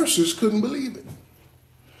 The nurses couldn't believe it.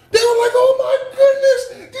 They were like, oh my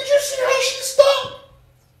goodness, did you see how she stopped?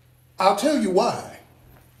 I'll tell you why.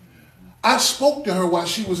 I spoke to her while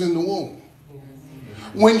she was in the womb.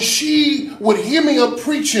 When she would hear me up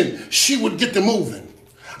preaching, she would get to moving.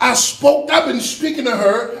 I've been speaking to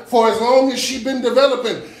her for as long as she's been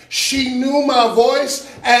developing. She knew my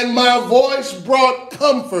voice, and my voice brought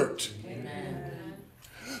comfort.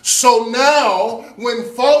 So now, when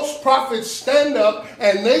false prophets stand up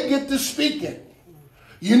and they get to speaking,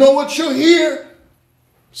 you know what you'll hear?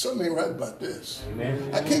 Something ain't right about this. Amen.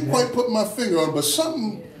 I can't quite put my finger on it, but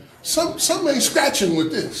something ain't scratching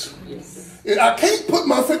with this. I can't put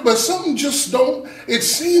my finger, but something just don't, it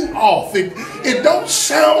seemed off. It don't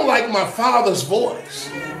sound like my Father's voice.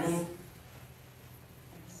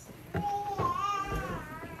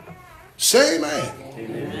 Say amen.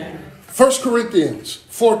 Amen. 1 Corinthians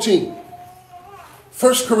 14.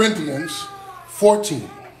 1 Corinthians 14.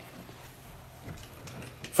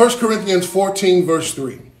 1 Corinthians 14 verse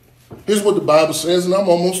 3. Here's what the Bible says, and I'm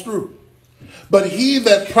almost through. But he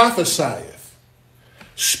that prophesieth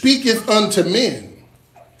speaketh unto men,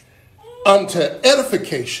 unto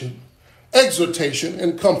edification, exhortation,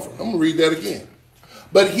 and comfort. I'm going to read that again.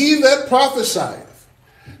 But he that prophesieth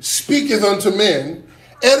speaketh unto men,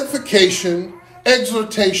 edification,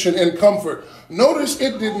 exhortation, and comfort. Notice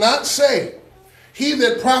it did not say he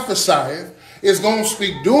that prophesieth is going to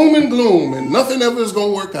speak doom and gloom and nothing ever is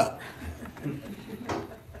going to work out.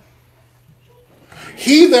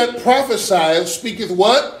 He that prophesieth speaketh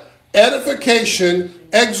what? Edification,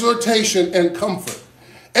 exhortation, and comfort.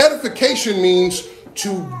 Edification means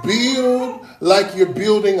to build like you're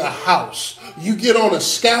building a house. You get on a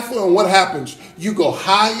scaffold and what happens? You go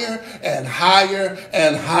higher and higher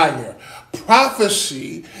and higher.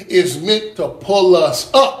 Prophecy is meant to pull us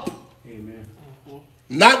up, amen,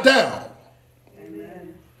 not down.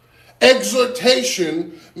 Amen.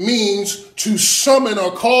 Exhortation means to summon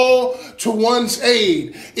or call to one's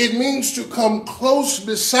aid. It means to come close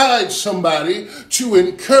beside somebody to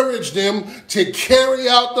encourage them to carry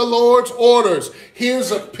out the Lord's orders.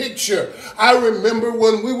 Here's a picture. I remember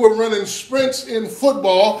when we were running sprints in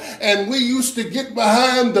football and we used to get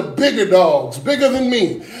behind the bigger dogs, bigger than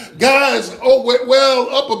me. Guys, well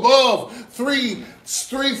up above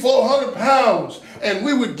 400 pounds. And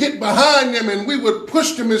we would get behind them and we would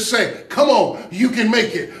push them and say, come on, you can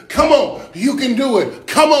make it. Come on, you can do it.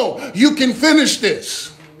 Come on, you can finish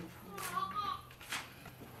this.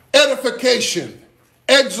 Edification,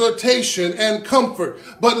 exhortation, and comfort.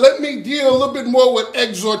 But let me deal a little bit more with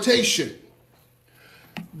exhortation.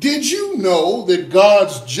 Did you know that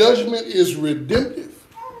God's judgment is redemptive?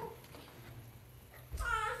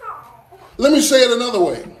 Let me say it another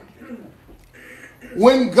way.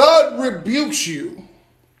 When God rebukes you,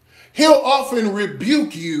 he'll often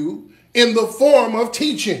rebuke you in the form of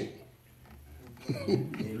teaching.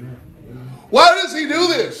 Why does he do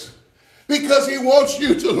this? Because he wants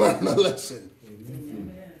you to learn a lesson.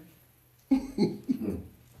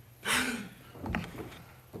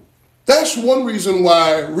 That's one reason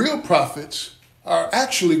why real prophets are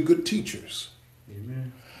actually good teachers.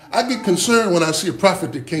 I get concerned when I see a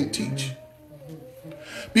prophet that can't teach.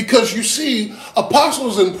 Because you see,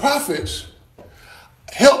 apostles and prophets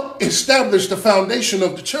help establish the foundation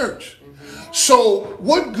of the church. So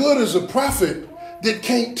what good is a prophet that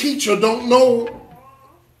can't teach or don't know?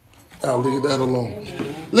 I'll leave that alone.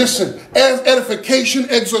 Listen, as edification,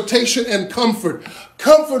 exhortation, and comfort.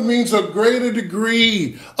 Comfort means a greater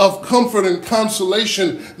degree of comfort and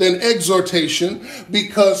consolation than exhortation,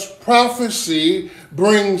 because prophecy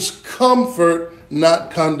brings comfort,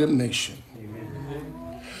 not condemnation.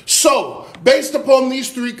 So, based upon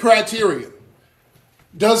these three criteria,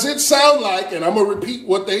 does it sound like, and I'm going to repeat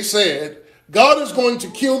what they said, God is going to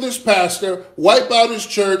kill this pastor, wipe out his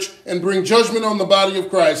church, and bring judgment on the body of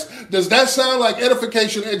Christ? Does that sound like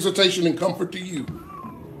edification, exhortation, and comfort to you?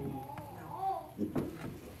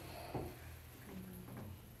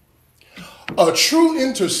 A true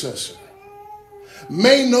intercessor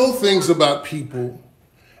may know things about people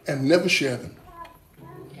and never share them.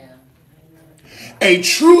 A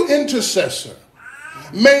true intercessor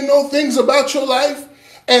may know things about your life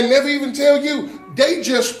and never even tell you. They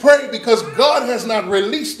just pray because God has not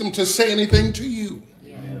released them to say anything to you.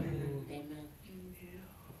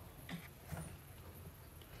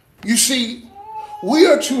 You see, we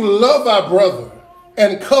are to love our brother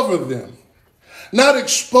and cover them, not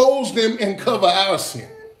expose them and cover our sin.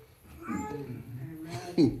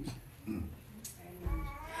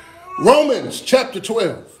 Romans chapter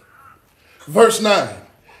 12. Verse 9,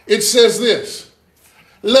 it says this: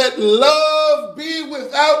 let love be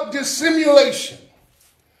without dissimulation.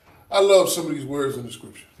 I love some of these words in the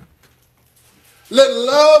scripture. Let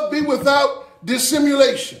love be without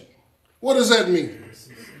dissimulation. What does that mean?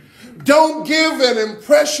 Don't give an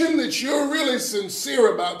impression that you're really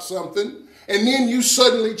sincere about something and then you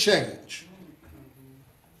suddenly change.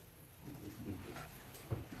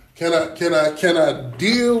 Can I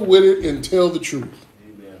deal with it and tell the truth?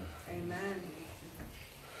 Amen.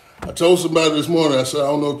 I told somebody this morning, I said, I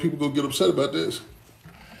don't know if people going to get upset about this.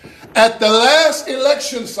 At the last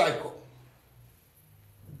election cycle,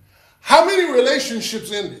 how many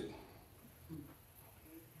relationships ended?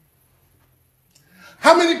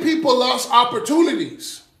 How many people lost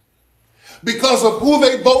opportunities because of who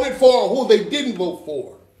they voted for or who they didn't vote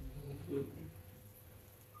for?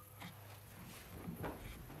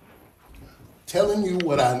 Telling you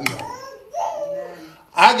what I know.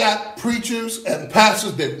 I got preachers and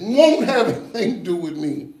pastors that won't have anything to do with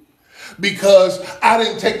me because I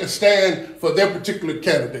didn't take a stand for their particular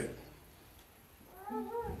candidate.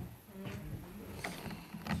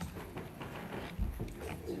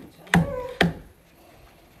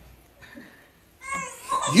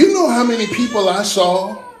 You know how many people I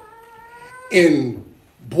saw in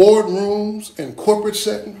boardrooms and corporate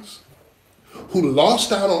settings who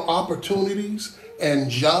lost out on opportunities and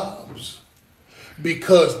jobs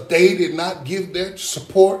because they did not give their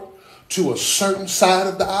support to a certain side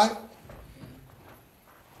of the aisle?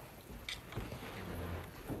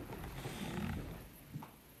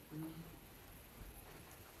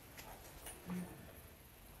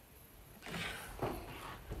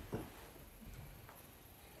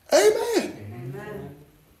 Amen. Amen.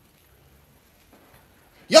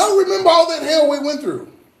 Y'all remember all that hell we went through?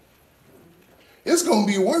 It's going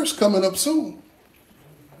to be worse coming up soon.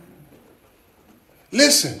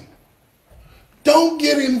 Listen, don't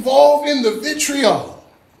get involved in the vitriol.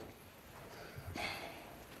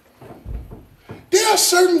 There are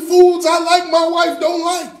certain foods I like my wife don't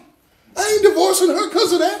like. I ain't divorcing her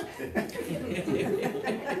because of that.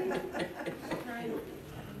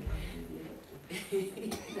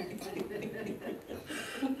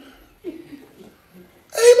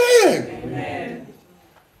 Amen. Amen.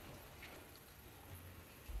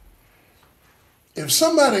 If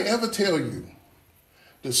somebody ever tell you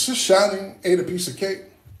that Sis Shani ate a piece of cake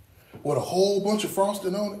with a whole bunch of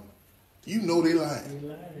frosting on it, you know they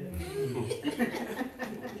lying.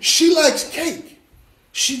 She likes cake.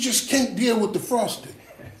 She just can't deal with the frosting.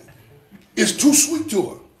 It's too sweet to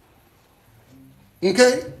her.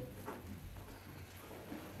 Okay?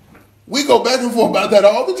 We go back and forth about that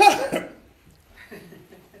all the time.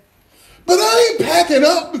 But I ain't packing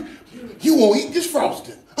up. You won't eat this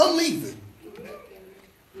frosting. I'm leaving.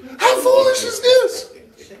 How foolish is this?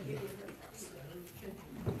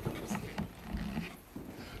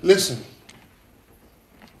 Listen,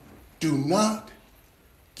 do not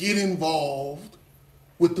get involved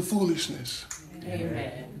with the foolishness.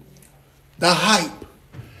 Amen. The hype,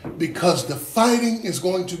 because the fighting is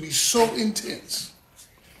going to be so intense.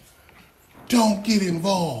 Don't get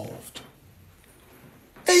involved.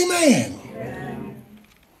 Amen.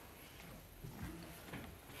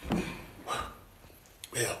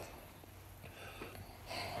 Well,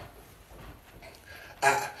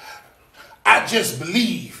 I just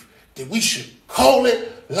believe that we should call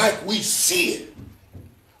it like we see it.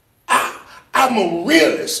 I'm a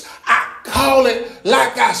realist. I call it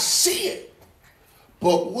like I see it.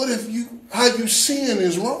 But what if how you seeing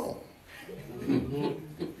is wrong?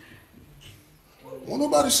 Won't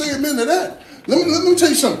nobody say amen to that. Let me tell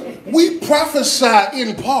you something. We prophesy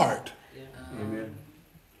in part. Amen.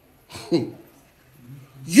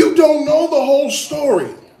 You don't know the whole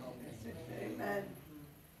story. Amen.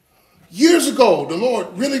 Years ago, the Lord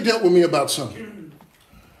really dealt with me about something.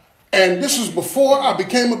 And this was before I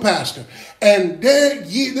became a pastor. And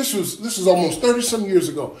this was almost 30-some years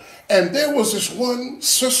ago. And there was this one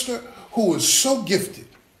sister who was so gifted.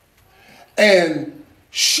 And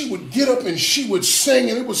she would get up and she would sing,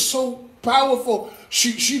 and it was so powerful.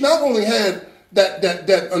 She not only had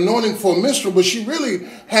that anointing for a minstrel, but she really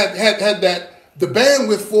had the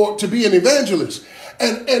bandwidth to be an evangelist.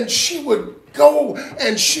 And she would go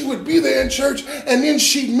and she would be there in church, and then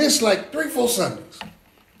she'd miss like 3-4 Sundays.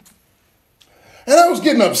 And I was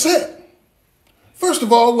getting upset. First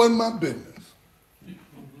of all, it wasn't my business.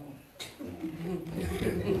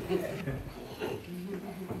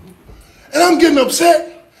 And I'm getting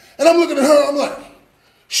upset, and I'm looking at her, I'm like,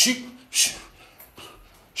 she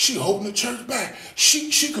holding the church back.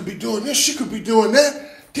 She could be doing this, she could be doing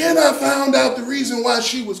that. Then I found out the reason why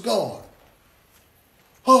she was gone.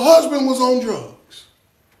 Her husband was on drugs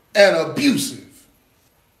and abusive.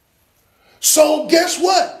 So guess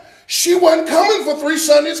what? She wasn't coming for 3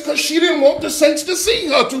 Sundays because she didn't want the saints to see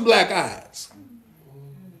her 2 black eyes.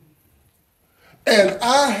 And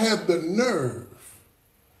I had the nerve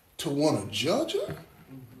to want to judge her?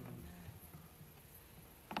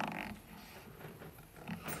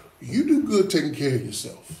 You do good taking care of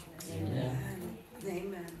yourself. Amen.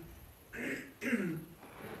 Amen.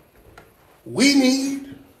 We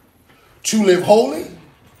need to live holy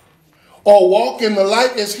or walk in the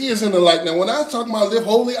light as he is in the light. Now, when I talk about live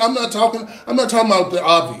holy, I'm not talking about the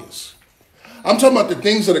obvious. I'm talking about the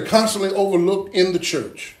things that are constantly overlooked in the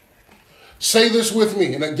church. Say this with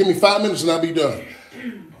me, and give me 5 minutes and I'll be done.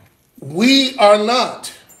 We are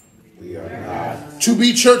not to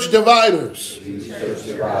be church dividers,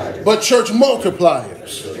 but church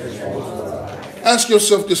multipliers. Ask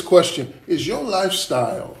yourself this question. Is your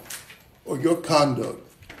lifestyle or your conduct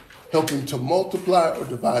helping to multiply or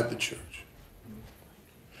divide the church?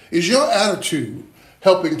 Is your attitude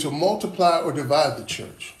helping to multiply or divide the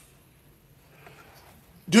church?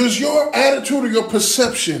 Does your attitude or your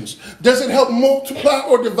perceptions, does it help multiply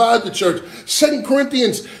or divide the church? 2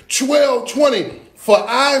 Corinthians 12:20, for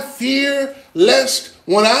I fear lest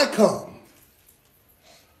when I come,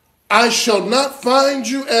 I shall not find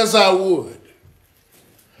you as I would,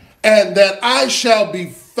 and that I shall be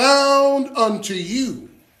found unto you,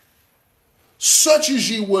 such as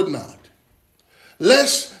ye would not,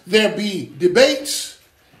 lest there be debates,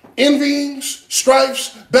 envyings,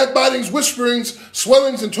 strifes, backbitings, whisperings,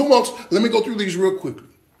 swellings, and tumults. Let me go through these real quickly.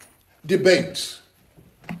 Debates.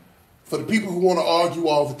 For the people who want to argue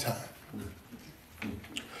all the time.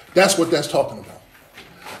 That's what that's talking about.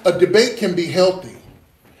 A debate can be healthy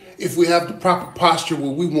if we have the proper posture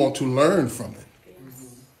where we want to learn from it.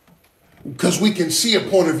 Because we can see a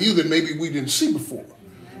point of view that maybe we didn't see before.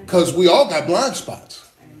 Because we all got blind spots.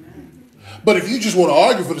 But if you just want to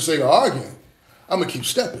argue for the sake of arguing, I'm going to keep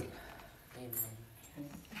stepping.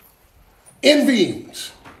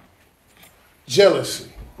 Envyings.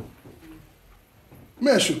 Jealousy. Let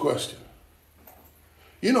me ask you a question.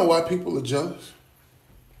 You know why people are jealous?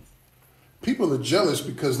 People are jealous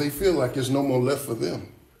because they feel like there's no more left for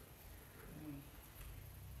them.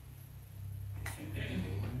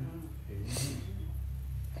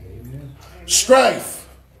 Strife.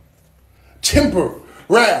 Temper.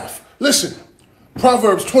 Wrath. Listen,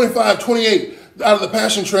 Proverbs 25:28 out of the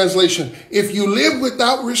Passion Translation. If you live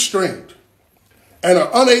without restraint and are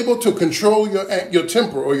unable to control your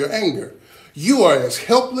temper or your anger, you are as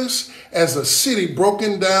helpless as a city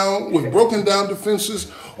broken down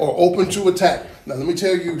defenses or open to attack. Now, let me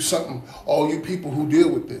tell you something, all you people who deal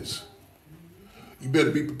with this. You better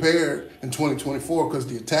be prepared in 2024 because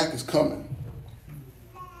the attack is coming.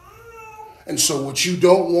 And so what you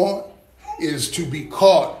don't want is to be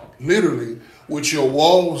caught literally with your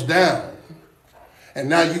walls down, and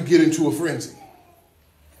now you get into a frenzy.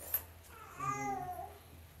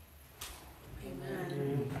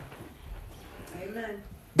 Amen. Amen.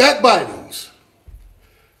 Backbitings,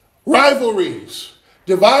 rivalries,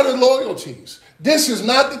 divided loyalties. This is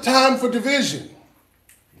not the time for division.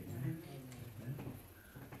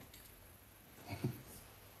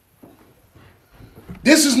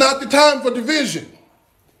 This is not the time for division.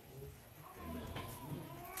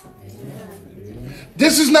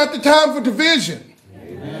 This is not the time for division.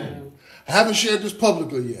 Amen. I haven't shared this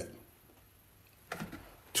publicly yet.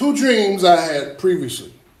 2 dreams I had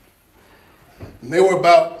previously. And they were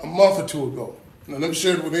about a month or 2 ago. And I never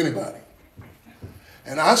shared it with anybody.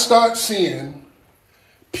 And I start seeing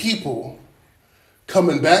people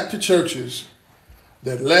coming back to churches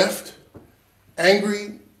that left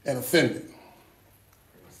angry and offended.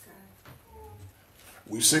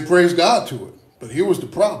 We say praise God to it. But here was the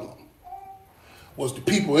problem. Was the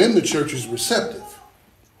people in the church is receptive.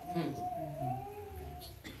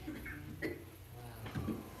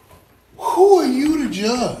 Who are you to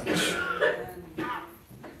judge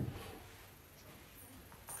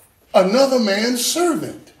another man's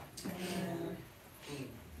servant?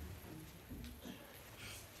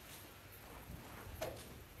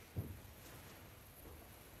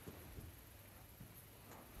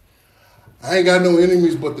 I ain't got no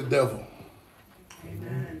enemies but the devil.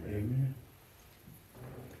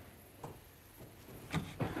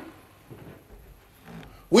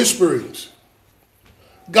 Whisperings,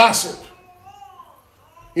 gossip.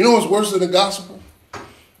 You know what's worse than a gossiper?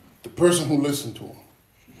 The person who listened to him.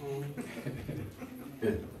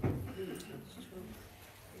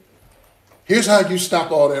 Here's how you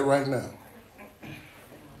stop all that right now.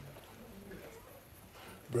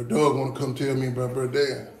 Brother Doug want to come tell me about Brother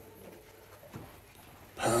Dan.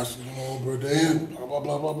 Pastor, Brother Dan, blah, blah,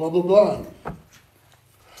 blah, blah, blah, blah, blah.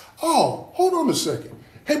 Oh, hold on a second.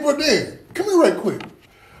 Hey, Brother Dan, come here right quick.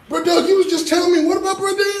 Brother Doug, you was just telling me what about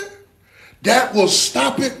Brother Dan? That will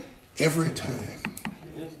stop it every time.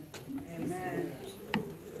 Amen.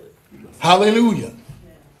 Hallelujah.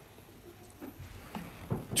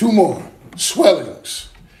 2 more. Swellings.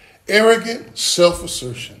 Arrogant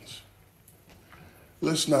self-assertions.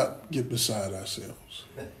 Let's not get beside ourselves.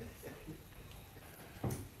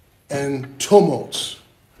 and tumults,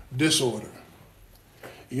 disorder.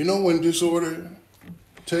 You know when disorder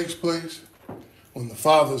takes place? When the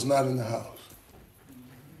father's not in the house.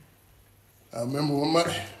 I remember when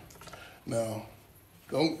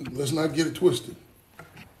let's not get it twisted.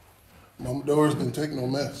 Mama Doris didn't take no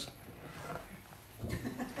mess.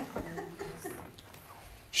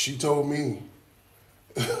 She told me,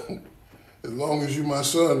 as long as you my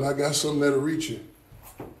son, I got something that'll reach you.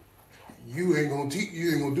 You ain't gonna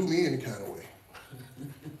do me any kind of way.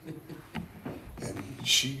 And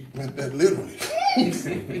she meant that literally.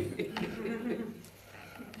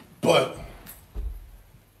 But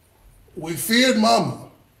we feared mama.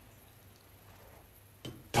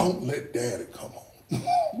 But don't let daddy come home.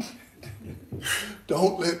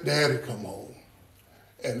 Don't let daddy come home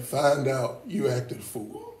and find out you acted a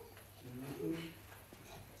fool.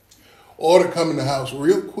 Or to come in the house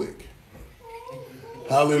real quick.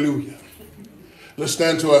 Hallelujah. Let's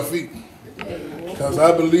stand to our feet. Because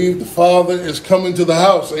I believe the Father is coming to the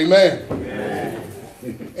house. Amen. Amen.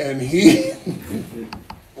 And he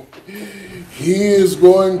is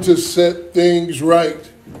going to set things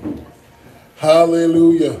right.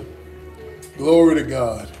 Hallelujah. Glory to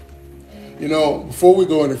God. You know, before we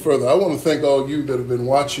go any further, I want to thank all you that have been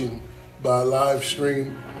watching by live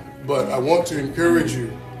stream. But I want to encourage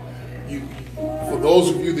you, for those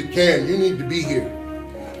of you that can, you need to be here.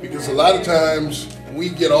 Because a lot of times we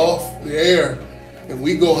get off the air and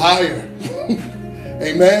we go higher.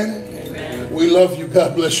 Amen? Amen. We love you.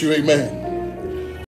 God bless you. Amen.